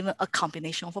 or even a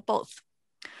combination of both?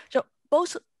 So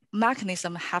both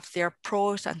mechanisms have their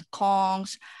pros and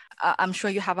cons. I'm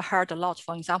sure you have heard a lot.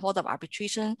 For example, the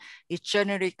arbitration is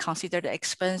generally considered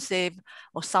expensive,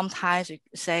 or sometimes you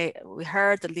say, we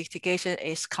heard the litigation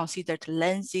is considered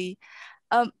lengthy.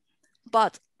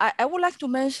 But I would like to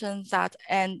mention that,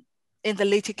 and in the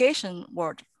litigation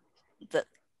world,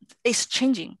 it's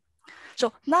changing.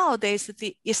 So nowadays,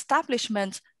 the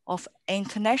establishment of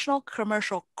international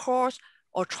commercial courts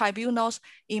or tribunals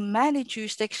in many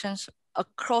jurisdictions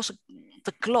across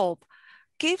the globe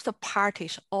give the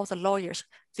parties or the lawyers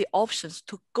the options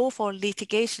to go for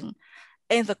litigation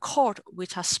in the court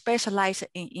which are specialized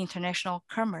in international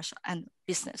commerce and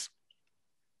business.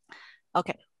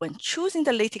 Okay, when choosing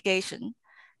the litigation,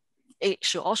 it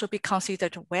should also be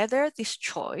considered whether this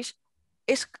choice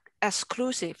is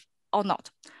exclusive or not.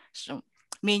 So,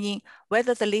 meaning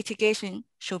whether the litigation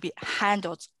should be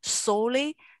handled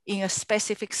solely in a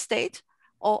specific state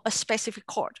or a specific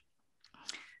court.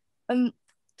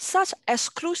 Such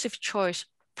exclusive choice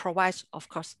provides, of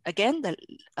course, again, the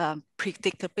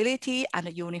predictability and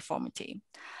the uniformity.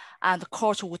 And the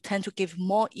courts would tend to give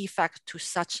more effect to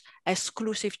such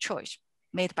exclusive choice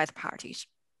made by the parties.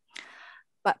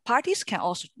 But parties can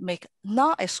also make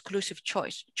non-exclusive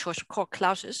choice court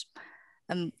clauses.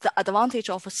 The advantage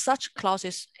of such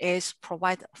clauses is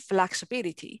provide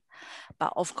flexibility.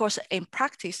 But of course, in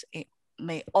practice, it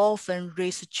may often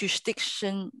raise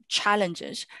jurisdiction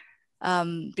challenges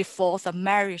before the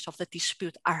merits of the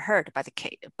dispute are heard by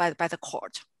the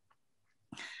court.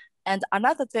 And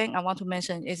another thing I want to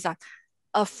mention is that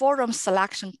a forum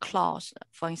selection clause,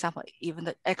 for example, even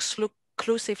the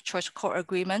exclusive choice court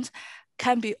agreement,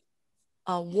 can be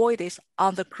avoided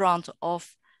on the ground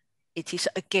of it is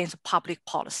against public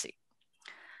policy.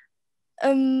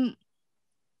 When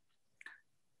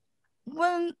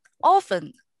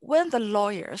the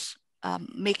lawyers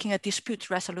making a dispute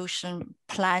resolution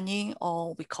planning,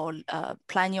 or we call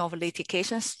planning of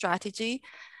litigation strategy,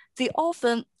 they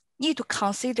often need to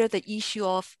consider the issue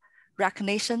of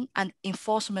recognition and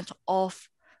enforcement of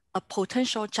a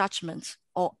potential judgment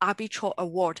or arbitral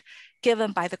award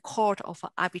given by the court of an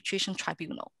arbitration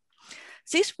tribunal.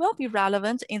 This will be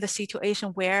relevant in the situation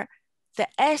where the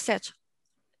asset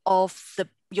of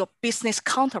your business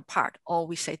counterpart, or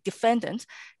we say defendant,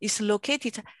 is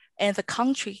located in the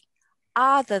country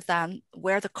other than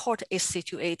where the court is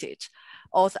situated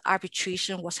or the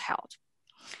arbitration was held.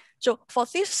 So for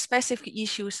these specific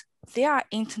issues, there are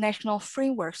international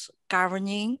frameworks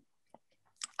governing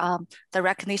the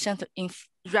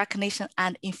recognition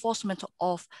and enforcement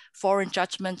of foreign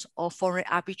judgments or foreign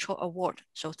arbitral award.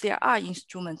 So there are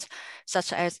instruments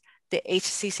such as the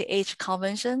HCCH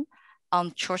Convention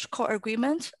on Church Court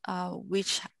Agreement,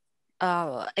 which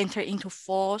entered into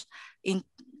force in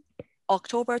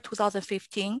October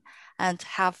 2015 and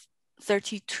have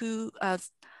 32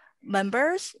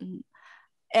 members.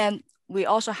 And we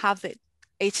also have the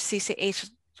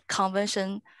HCCH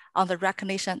Convention on the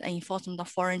recognition and enforcement of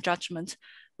foreign judgment,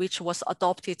 which was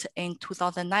adopted in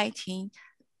 2019,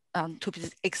 to be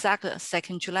exact,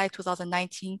 2nd July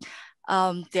 2019.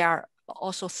 There are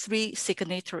also 3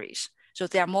 signatories. So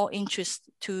there are more interest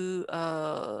towards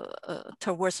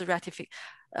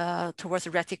towards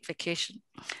ratification.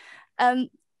 And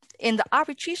in the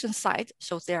arbitration side,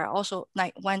 so there are also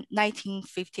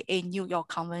 1958 New York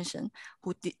Convention,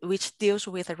 which deals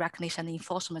with the recognition and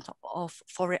enforcement of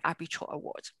foreign arbitral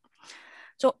awards.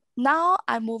 So now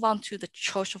I move on to the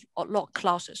choice of law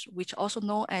clauses, which also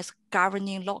known as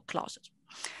governing law clauses.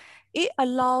 It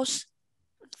allows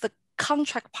the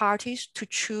contract parties to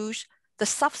choose the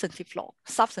substantive law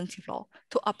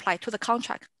to apply to the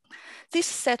contract. This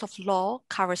set of law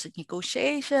covers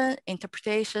negotiation,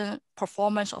 interpretation,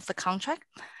 performance of the contract.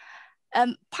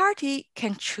 And party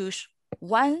can choose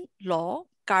one law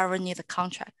governing the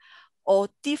contract or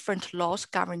different laws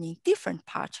governing different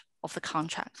parts of the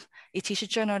contract. It is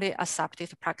generally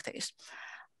accepted practice.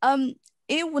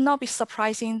 It would not be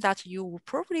surprising that you would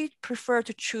probably prefer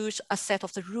to choose a set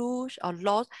of the rules or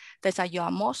laws that you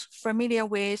are most familiar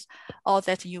with or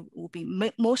that you will be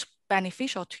most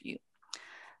beneficial to you.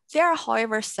 There are,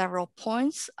 however, several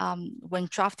points when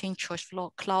drafting choice of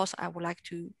law clause I would like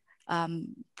to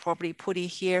probably put it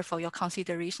here for your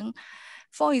consideration.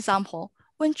 For example,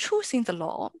 when choosing the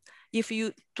law, if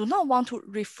you do not want to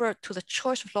refer to the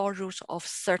choice of law rules of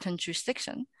certain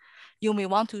jurisdiction, you may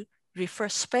want to refer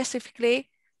specifically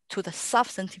to the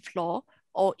substantive law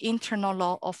or internal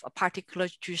law of a particular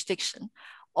jurisdiction,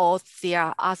 or there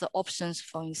are other options.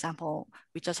 For example,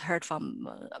 we just heard from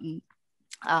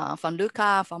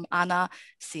LUCA, from Anna,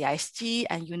 CISG,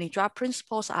 and unit draft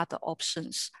principles are the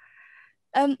options.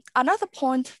 Another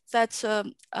point that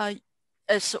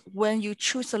is when you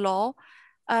choose a law,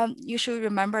 you should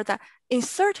remember that in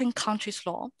certain countries'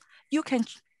 law, you can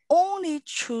only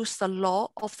choose the law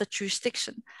of the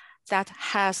jurisdiction that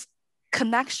has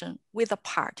connection with the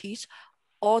parties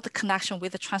or the connection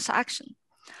with the transaction.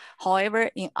 However,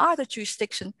 in other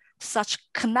jurisdictions, such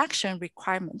connection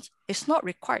requirement is not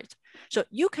required. So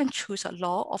you can choose a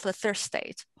law of the third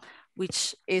state,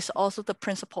 which is also the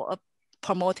principle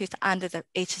promoted under the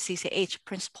HCCH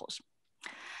principles.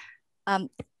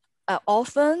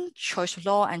 Often, choice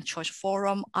law and choice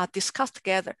forum are discussed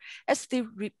together as they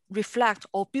reflect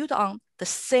or build on the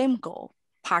same goal,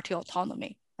 party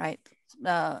autonomy, right?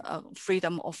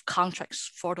 Freedom of contracts,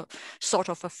 for the sort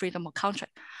of a freedom of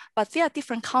contract. But there are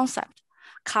different concepts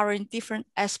covering different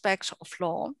aspects of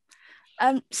law.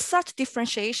 And such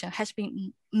differentiation has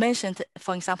been mentioned,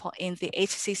 for example, in the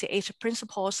HCCH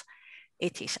principles.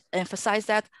 It is emphasized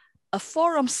that a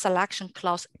forum selection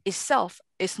clause itself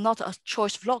is not a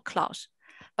choice of law clause,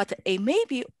 but it may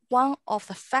be one of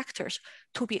the factors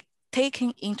to be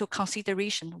taken into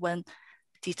consideration when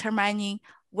determining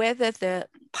whether the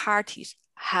parties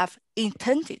have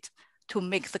intended to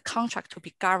make the contract to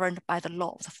be governed by the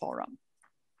law of the forum.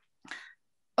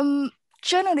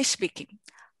 Generally speaking,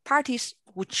 parties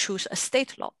would choose a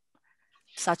state law,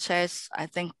 such as, I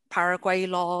think, Paraguay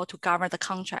law to govern the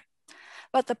contract.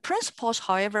 But the principles,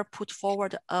 however, put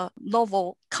forward a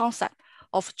novel concept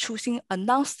of choosing a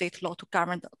non-state law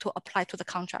to apply to the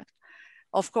contract.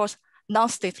 Of course,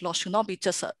 non-state law should not be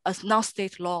just a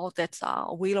non-state law that's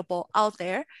available out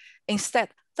there. Instead,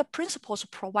 the principles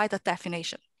provide a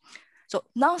definition. So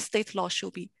non-state law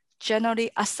should be generally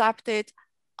accepted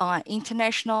on an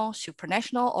international,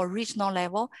 supranational, or regional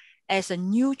level as a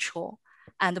neutral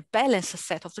and balanced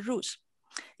set of the rules.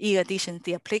 In addition,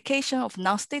 the application of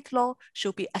non-state law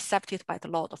should be accepted by the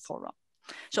law of the forum.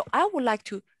 So I would like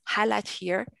to highlight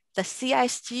here the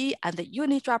CISG and the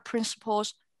unit draft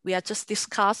principles we have just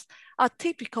discussed are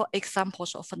typical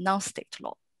examples of a non-state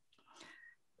law.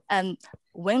 And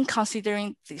when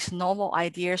considering these novel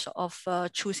ideas of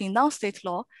choosing non-state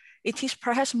law, it is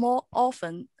perhaps more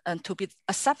often to be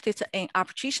accepted in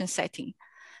arbitration setting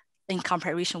in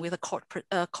comparison with the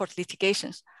court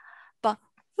litigations. But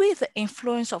with the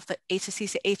influence of the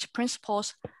HCCH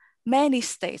principles, many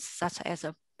states, such as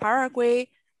Paraguay,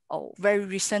 or very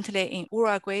recently in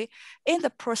Uruguay, in the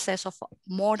process of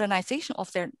modernization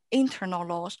of their internal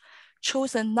laws,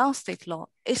 chosen non-state law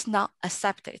is not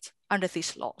accepted under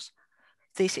these laws.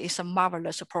 This is a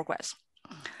marvelous progress.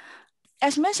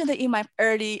 As mentioned in my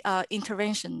early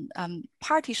intervention,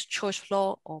 parties' choice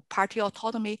law or party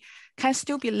autonomy can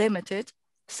still be limited,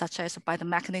 such as by the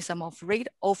mechanism of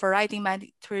overriding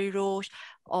mandatory rules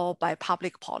or by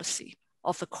public policy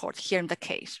of the court here in the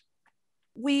case.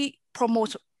 We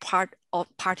promote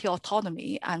party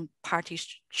autonomy, and parties'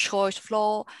 choice of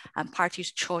law and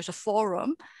parties' choice of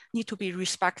forum need to be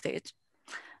respected.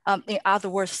 In other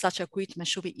words, such agreement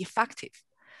should be effective.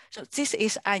 So this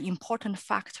is an important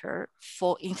factor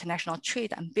for international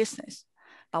trade and business.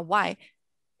 But why?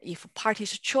 If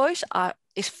parties' choice are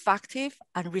effective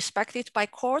and respected by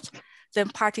courts, then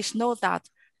parties know that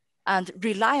and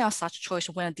rely on such choice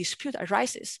when a dispute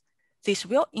arises. This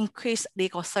will increase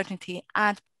legal certainty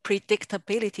and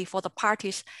predictability for the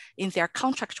parties in their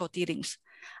contractual dealings,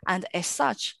 and as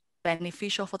such,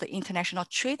 beneficial for the international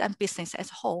trade and business as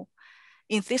a whole.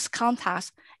 In this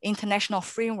context, international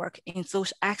framework in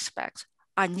those aspects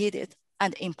are needed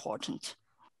and important.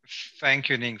 Thank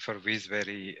you, Ning, for this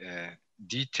very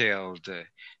detailed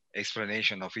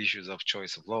explanation of issues of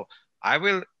choice of law. I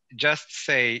will just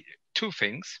say two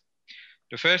things.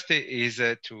 The first is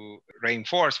to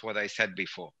reinforce what I said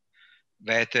before,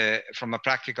 that from a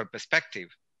practical perspective,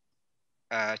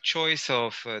 choice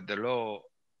of the law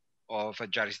of a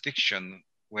jurisdiction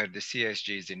where the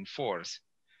CSG is in force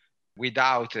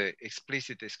without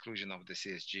explicit exclusion of the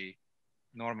CSG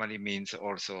normally means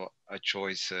also a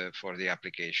choice for the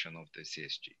application of the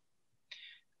CSG.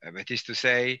 That is to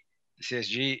say, the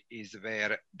CSG is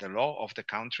where the law of the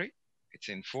country, it's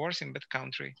in force in that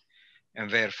country, and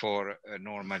therefore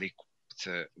normally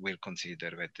will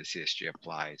consider that the CSG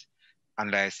applies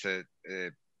unless the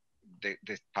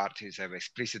parties have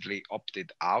explicitly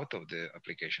opted out of the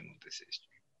application of the CSG.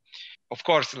 Of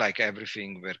course, like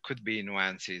everything, there could be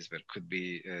nuances, there could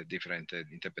be different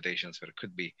interpretations, there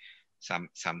could be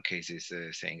some cases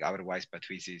saying otherwise, but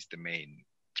this is the main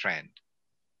trend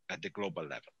at the global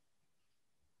level.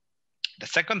 The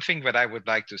second thing that I would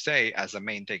like to say as a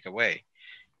main takeaway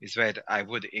is that I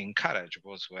would encourage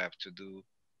those who have to do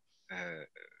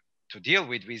to deal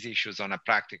with these issues on a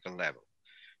practical level,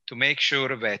 to make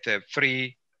sure that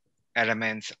three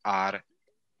elements are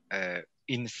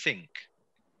in sync: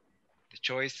 the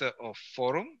choice of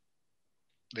forum,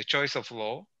 the choice of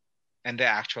law, and the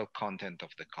actual content of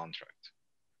the contract.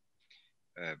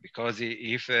 Because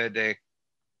if the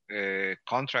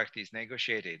contract is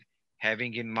negotiated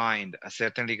having in mind a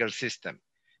certain legal system,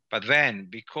 but then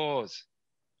because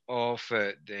of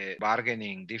the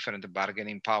different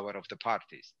bargaining power of the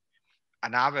parties,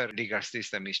 another legal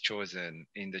system is chosen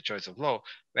in the choice of law,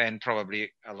 then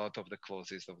probably a lot of the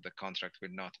clauses of the contract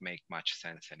will not make much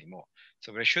sense anymore.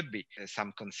 So there should be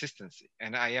some consistency.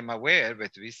 And I am aware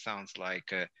that this sounds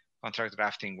like contract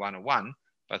drafting 101,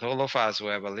 but all of us who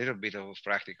have a little bit of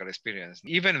practical experience,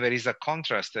 even there is a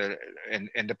contrast and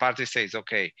the party says,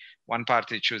 okay, one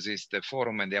party chooses the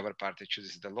forum and the other party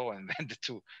chooses the law, and then the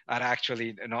two are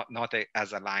actually not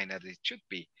as aligned as it should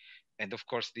be. And of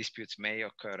course, disputes may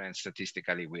occur and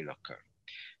statistically will occur.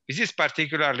 This is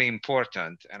particularly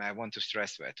important, and I want to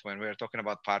stress that when we're talking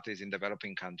about parties in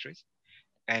developing countries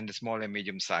and small and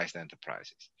medium-sized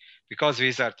enterprises, because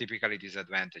these are typically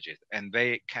disadvantaged and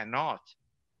they cannot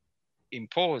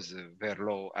impose their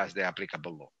law as the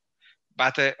applicable law.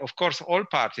 But of course, all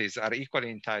parties are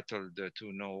equally entitled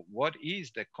to know what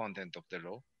is the content of the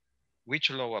law, which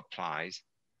law applies,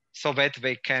 so that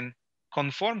they can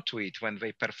conform to it when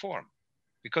they perform.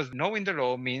 Because knowing the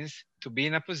law means to be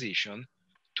in a position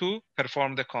to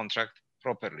perform the contract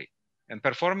properly. And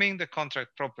performing the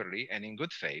contract properly and in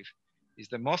good faith is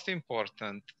the most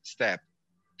important step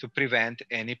to prevent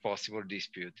any possible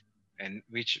dispute, and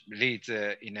which leads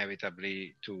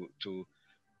inevitably to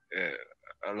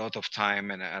a lot of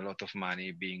time and a lot of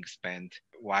money being spent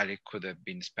while it could have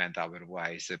been spent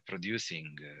otherwise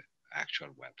producing actual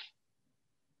wealth.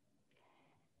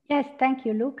 Yes, thank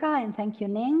you, Luca, and thank you,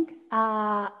 Ning.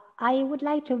 I would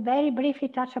like to very briefly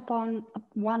touch upon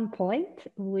one point,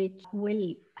 which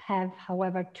will have,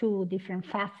 however, two different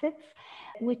facets,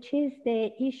 which is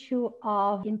the issue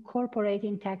of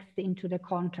incorporating text into the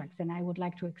contracts. And I would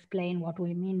like to explain what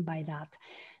we mean by that.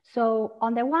 So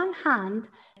on the one hand,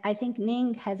 I think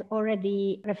Ning has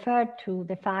already referred to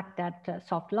the fact that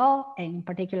soft law, and in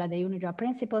particular the UNIDROIT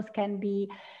principles, can be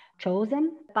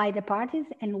chosen by the parties,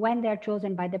 and when they're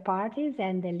chosen by the parties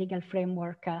and the legal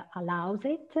framework allows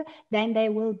it, then they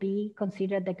will be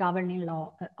considered the governing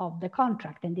law of the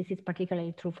contract. And this is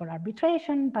particularly true for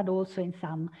arbitration, but also in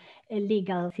some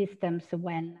legal systems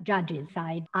when judges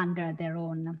side under their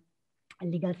own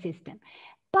legal system.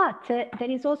 But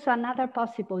there is also another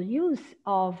possible use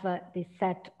of this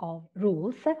set of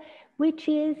rules, which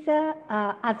is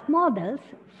as models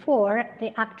for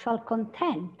the actual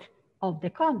content of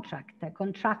the contract, the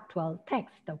contractual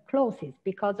text of clauses,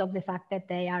 because of the fact that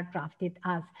they are drafted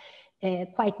as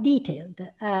quite detailed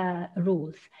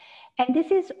rules. And this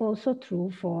is also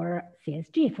true for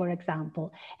CSG, for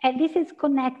example. And this is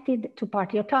connected to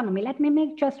party autonomy. Let me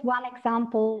make just one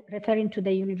example referring to the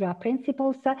UNIDROIT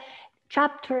principles.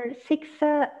 Chapter 6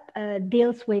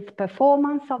 deals with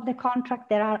performance of the contract.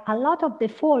 There are a lot of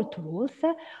default rules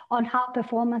on how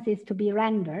performance is to be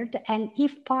rendered. And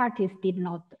if parties did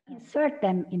not insert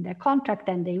them in the contract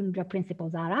and the UNIDROIT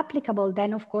principles are applicable,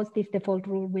 then of course this default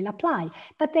rule will apply.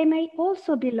 But they may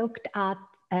also be looked at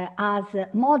as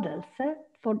models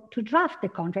to draft the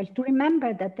contract, to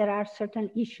remember that there are certain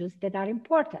issues that are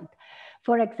important.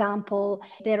 For example,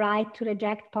 the right to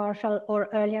reject partial or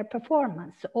earlier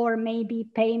performance, or maybe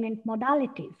payment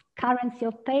modalities, currency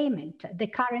of payment, the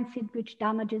currency in which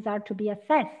damages are to be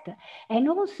assessed, and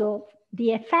also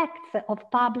the effects of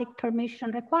public permission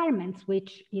requirements,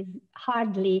 which is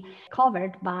hardly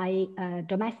covered by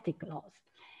domestic laws.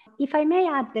 If I may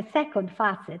add the second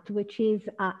facet, which is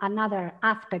another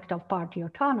aspect of party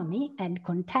autonomy and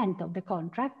content of the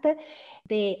contract,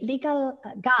 the legal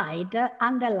guide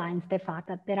underlines the fact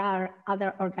that there are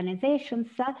other organizations,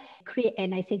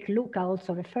 and I think LUCA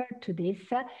also referred to this,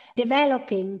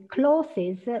 developing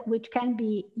clauses which can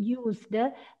be used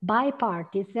by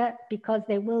parties because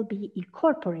they will be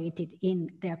incorporated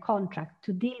in their contract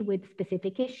to deal with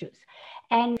specific issues.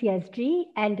 And CSG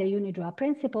and the UNIDROIT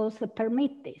principles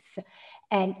permit this.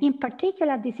 And in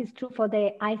particular, this is true for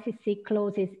the ICC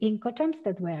clauses Incoterms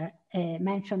that were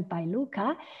mentioned by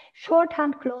LUCA,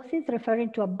 shorthand clauses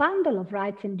referring to a bundle of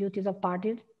rights and duties of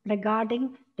parties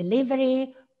regarding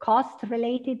delivery, costs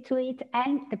related to it,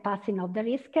 and the passing of the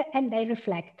risk, and they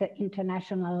reflect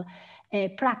international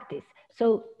practice.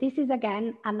 So this is,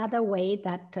 again, another way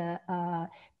that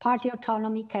party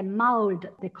autonomy can mold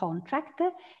the contract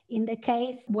in the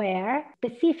case where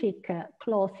specific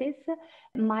clauses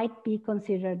might be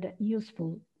considered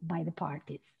useful by the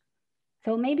parties.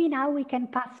 So maybe now we can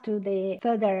pass to the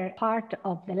further part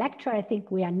of the lecture. I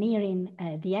think we are nearing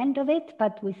the end of it,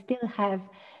 but we still have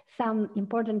some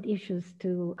important issues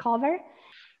to cover.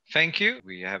 Thank you.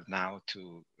 We have now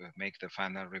to make the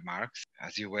final remarks.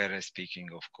 As you were speaking,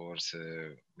 of course,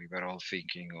 we were all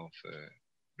thinking of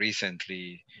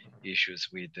recently issues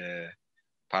with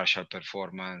partial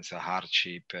performance,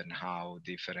 hardship, and how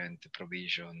different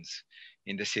provisions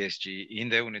in the CSG, in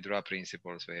the UNIDROIT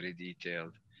principles, very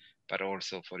detailed, but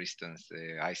also, for instance,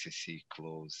 the ICC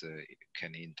clause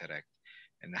can interact,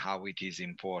 and how it is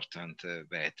important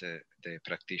that the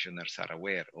practitioners are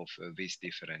aware of these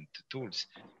different tools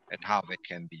and how they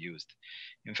can be used.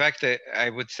 In fact, I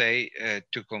would say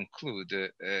to conclude,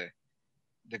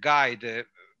 the guide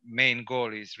main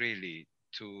goal is really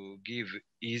to give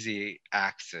easy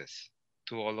access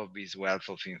to all of this wealth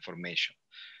of information.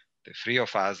 The three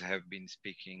of us have been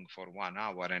speaking for 1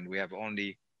 hour, and we have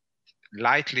only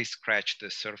lightly scratched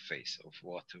the surface of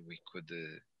what we could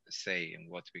say and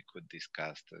what we could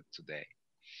discuss today.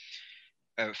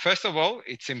 First of all,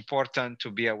 it's important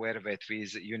to be aware that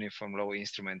these uniform law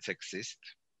instruments exist.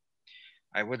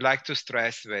 I would like to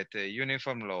stress that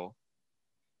uniform law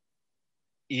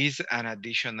is an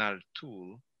additional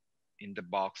tool in the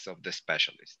box of the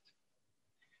specialist.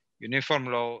 Uniform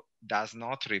law does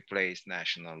not replace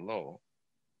national law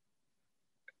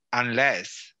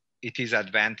unless it is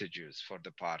advantageous for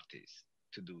the parties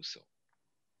to do so.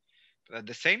 But at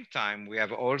the same time, we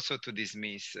have also to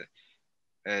dismiss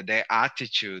the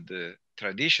attitude,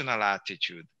 traditional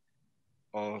attitude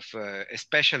of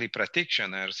especially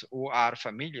practitioners who are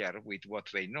familiar with what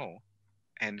they know,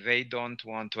 and they don't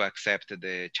want to accept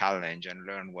the challenge and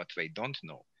learn what they don't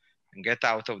know, and get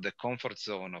out of the comfort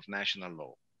zone of national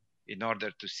law in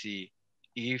order to see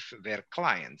if their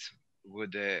clients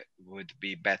would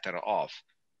be better off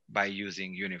by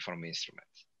using uniform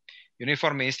instruments.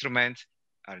 Uniform instruments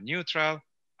are neutral,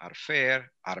 are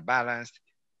fair, are balanced.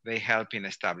 They help in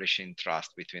establishing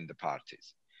trust between the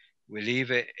parties. We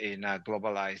live in a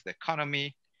globalized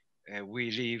economy.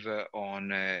 We live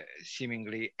on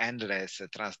seemingly endless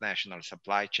transnational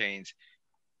supply chains.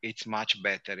 It's much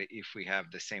better if we have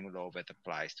the same law that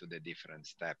applies to the different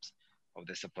steps of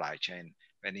the supply chain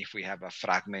than if we have a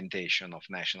fragmentation of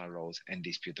national laws and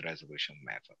dispute resolution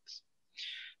methods.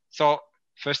 So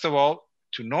first of all,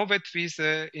 to know that these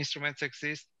instruments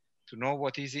exist, to know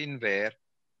what is in there,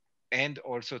 and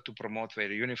also to promote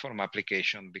their uniform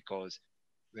application, because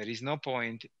there is no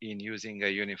point in using a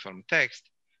uniform text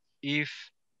if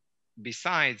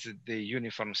besides the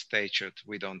uniform statute,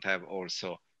 we don't have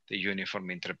also the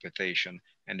uniform interpretation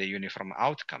and the uniform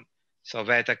outcome. So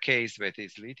that a case that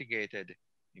is litigated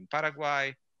in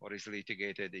Paraguay or is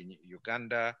litigated in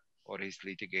Uganda or is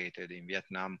litigated in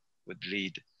Vietnam would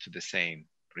lead to the same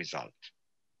result.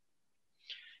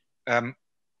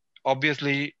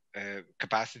 Obviously,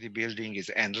 capacity building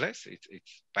is endless. It's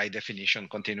by definition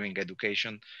continuing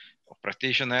education of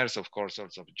practitioners, of course,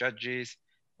 also of judges,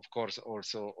 of course,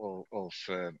 also of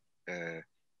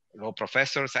law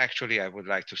professors. Actually, I would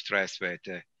like to stress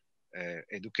that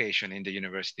education in the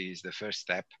university is the first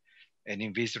step. And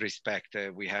in this respect,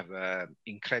 we have an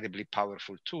incredibly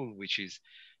powerful tool, which is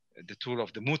the tool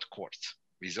of the moot courts.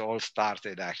 This all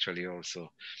started actually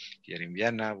also here in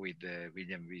Vienna with the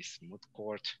William Wyss Moot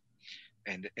Court.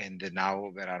 And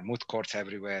now there are moot courts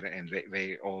everywhere, and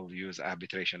they all use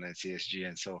arbitration and CSG.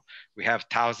 And so we have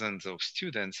thousands of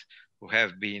students who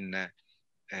have been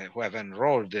who have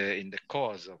enrolled in the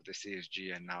cause of the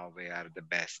CSG, and now they are the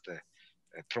best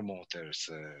promoters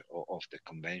of the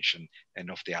convention and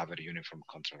of the other uniform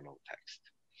control law text.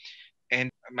 And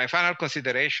my final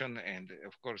consideration, and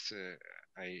of course,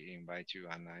 I invite you,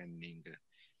 Anna and Ning,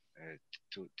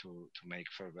 to make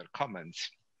further comments.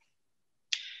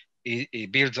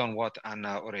 It builds on what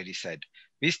Anna already said.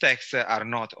 These texts are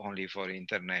not only for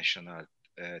international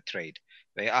trade.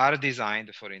 They are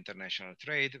designed for international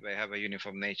trade. They have a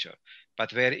uniform nature, but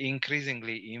they're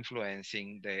increasingly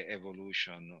influencing the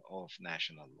evolution of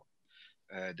national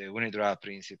law. The UNIDROIT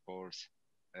principles,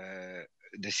 the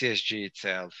CSG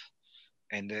itself,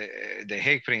 and the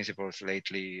Hague principles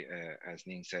lately, as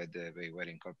Ning said, they were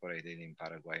incorporated in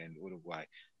Paraguay and Uruguay.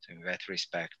 So in that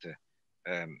respect,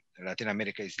 Latin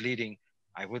America is leading.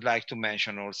 I would like to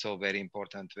mention also very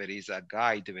important, there is a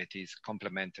guide that is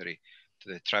complementary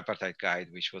to the tripartite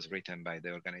guide, which was written by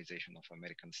the Organization of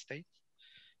American States.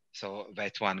 So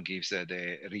that one gives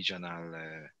the regional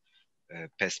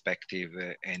perspective,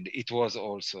 and it was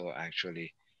also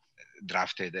actually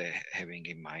drafted having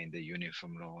in mind the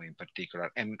uniform law in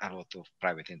particular, and a lot of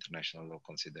private international law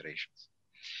considerations.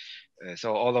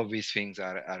 So all of these things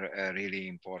are really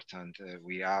important.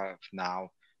 We have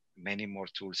now many more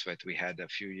tools that we had a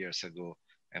few years ago,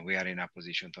 and we are in a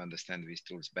position to understand these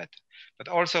tools better. But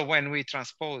also when we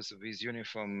transpose these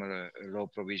uniform law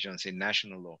provisions in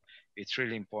national law, it's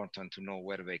really important to know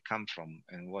where they come from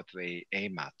and what they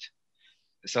aim at,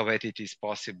 so that it is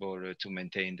possible to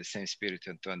maintain the same spirit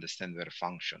and to understand their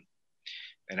function.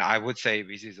 And I would say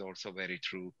this is also very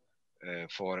true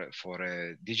for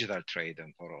digital trade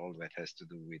and for all that has to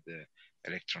do with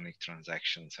electronic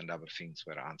transactions and other things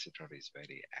where ANCITRAL is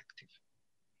very active.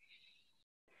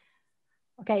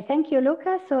 Okay, thank you,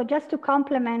 Luca. So just to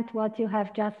complement what you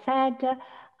have just said,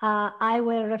 I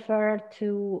will refer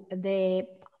to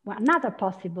another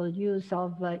possible use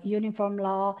of uniform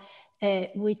law,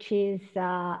 which is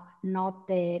not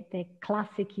the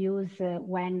classic use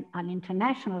when an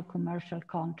international commercial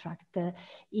contract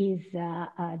is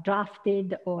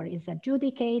drafted or is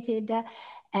adjudicated.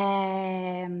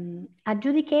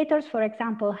 Adjudicators, for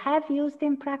example, have used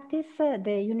in practice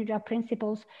the UNIDROIT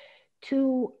principles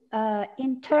to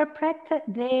interpret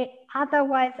the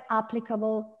otherwise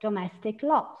applicable domestic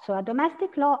law. So a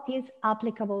domestic law is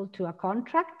applicable to a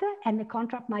contract, and the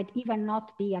contract might even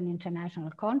not be an international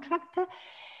contract.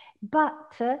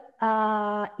 But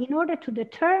in order to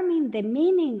determine the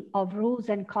meaning of rules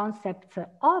and concepts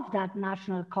of that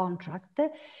national contract,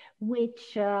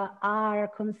 which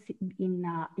are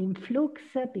in flux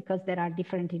because there are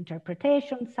different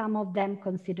interpretations, some of them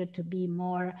considered to be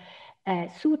more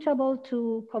suitable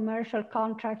to commercial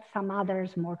contracts, some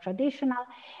others more traditional,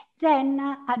 then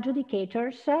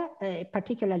adjudicators,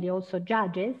 particularly also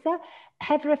judges,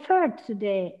 have referred to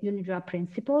the UNIDROIT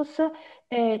principles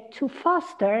to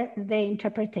foster the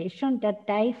interpretation that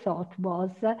they thought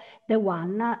was the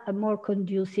one more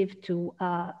conducive to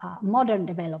modern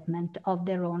development of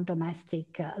their own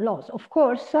domestic laws. Of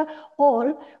course,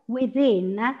 all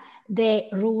within the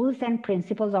rules and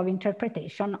principles of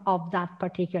interpretation of that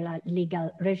particular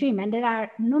legal regime. And there are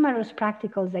numerous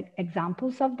practical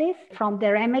examples of this, from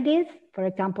the remedies, for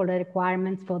example, the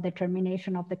requirements for the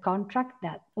termination of the contract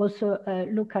that also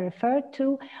Luca referred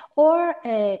to, or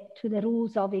to the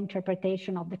rules of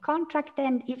interpretation of the contract.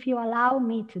 And if you allow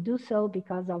me to do so,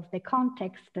 because of the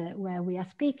context where we are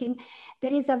speaking,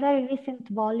 there is a very recent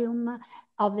volume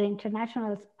of the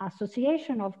International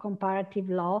Association of Comparative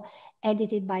Law,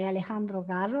 edited by Alejandro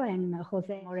Garro and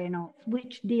Jose Moreno,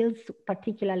 which deals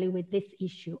particularly with this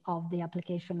issue of the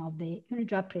application of the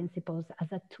UNIDROIT principles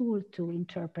as a tool to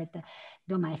interpret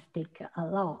domestic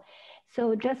law.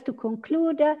 So just to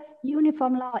conclude,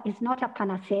 uniform law is not a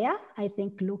panacea. I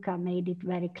think Luca made it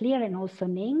very clear, and also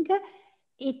Ning.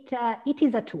 It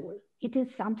is a tool. It is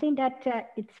something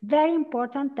that it's very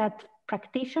important that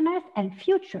practitioners and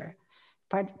future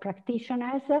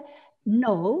practitioners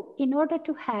know in order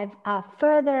to have a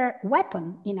further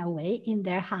weapon, in a way, in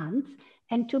their hands,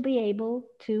 and to be able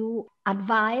to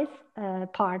advise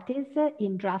parties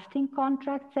in drafting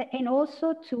contracts, and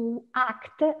also to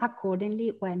act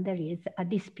accordingly when there is a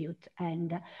dispute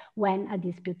and when a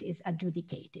dispute is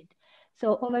adjudicated.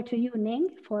 So over to you, Ning,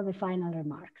 for the final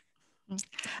remarks.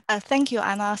 Thank you,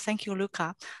 Anna. Thank you,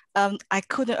 Luca. I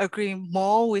couldn't agree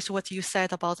more with what you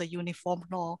said about the uniform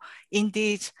law.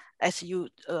 Indeed, as you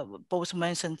both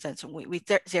mentioned,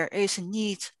 that there is a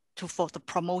need for the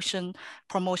promotion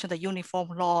the uniform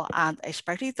law, and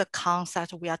especially the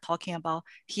concept we are talking about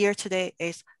here today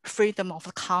is freedom of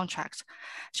the contract.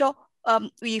 So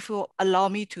if you allow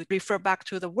me to refer back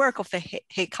to the work of the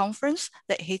Hague Conference,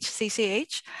 the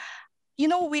HCCH, you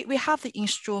know, we have the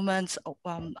instruments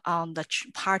on the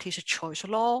parties' choice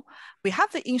law. We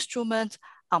have the instrument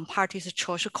on parties'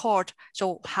 choice court.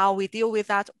 So how we deal with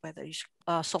that, whether it's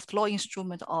a soft law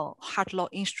instrument or hard law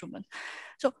instrument.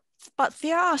 So, but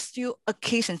there are still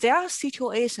occasions, there are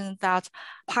situations that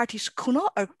parties could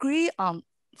not agree on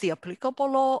the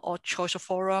applicable law or choice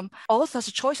forum. All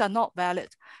such choices are not valid.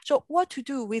 So what to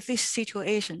do with this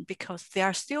situation? Because there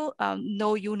are still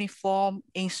no uniform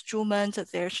instrument,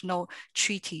 there's no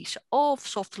treaties of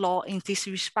soft law in this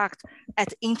respect at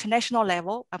the international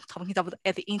level. I'm talking about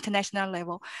at the international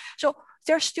level. So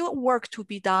there's still work to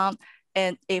be done.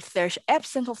 And if there's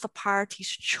absence of the party's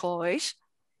choice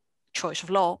of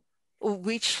law,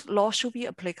 which law should be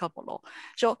applicable.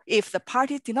 So if the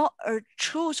party did not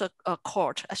choose a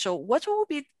court, so what will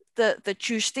be the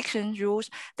jurisdiction rules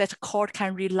that the court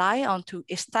can rely on to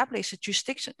establish a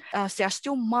jurisdiction? There's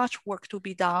still much work to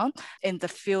be done in the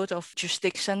field of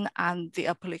jurisdiction and the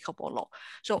applicable law.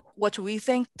 So what we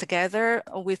think together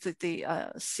with the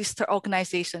sister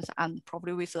organizations and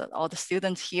probably with all the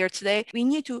students here today, we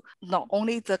need to not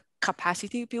only the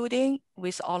capacity building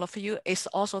with all of you, is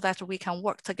also that we can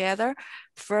work together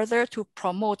further to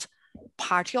promote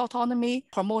party autonomy,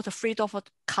 promote the freedom of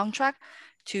contract,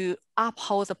 to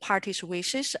uphold the parties'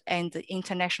 wishes and the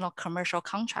international commercial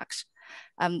contracts.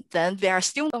 Then there are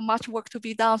still much work to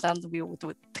be done, and we will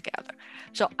do it together.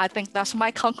 So I think that's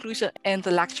my conclusion in the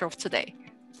lecture of today.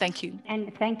 Thank you.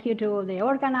 And thank you to the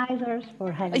organizers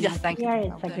for having us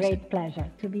here. It's a great pleasure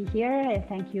to be here. And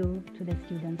thank you to the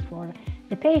students for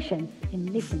the patience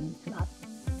in listening to us.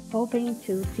 Hoping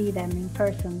to see them in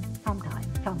person sometime,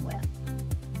 somewhere.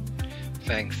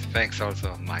 Thanks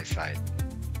also on my side.